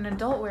 Yeah. And when an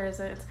adult wears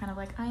it, it's kind of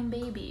like, I'm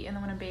baby, and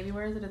then when a baby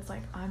wears it, it's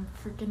like, I'm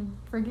freaking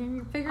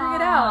figuring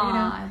it out. You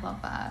know. I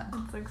love that.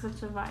 It's like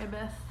such a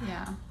vibe.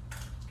 Yeah.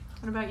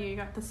 What about you? You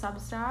got the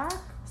Substack?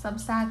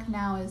 Substack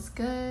now is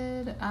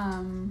good.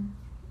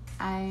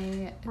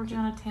 I Working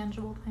on a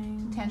tangible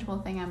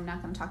thing. I'm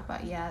not going to talk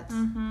about yet,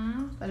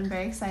 Mm-hmm. but I'm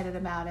very excited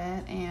about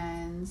it.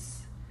 And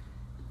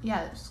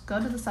yeah, just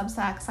go to the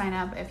Substack, sign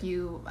up. If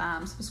you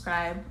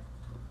subscribe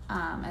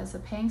as a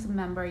paying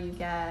member, you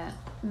get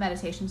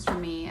meditations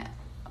from me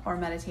or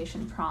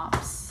meditation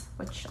prompts,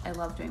 which I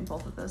love doing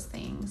both of those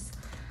things.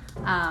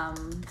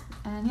 And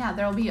yeah,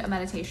 there will be a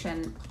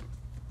meditation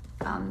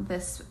on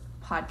this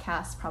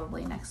podcast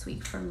probably next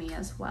week for me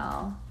as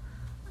well.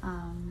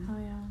 Oh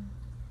yeah.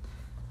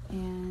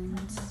 And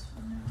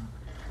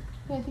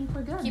yeah, I think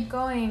we're good. Keep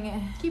going.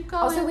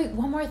 Also, wait,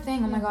 one more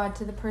thing. Oh my God,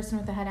 to the person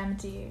with the head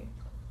empty.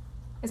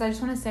 I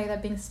just want to say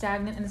that being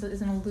stagnant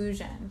is an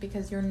illusion,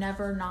 because you're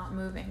never not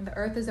moving. The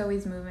earth is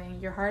always moving,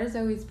 your heart is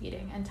always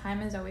beating, and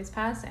time is always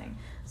passing.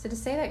 So to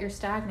say that you're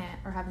stagnant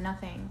or have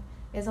nothing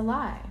is a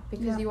lie,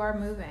 because you are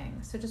moving.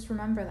 So just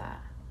remember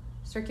that.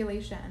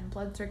 Circulation,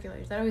 blood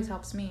circulation, that always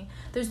helps me.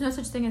 There's no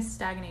such thing as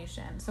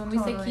stagnation. So when we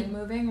say keep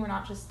moving, we're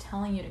not just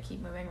telling you to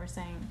keep moving, we're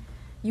saying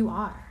you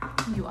are.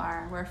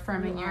 We're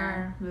affirming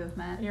your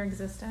movement, your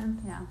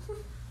existence. Yeah.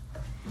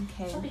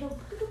 Okay.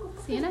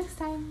 See you next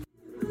time.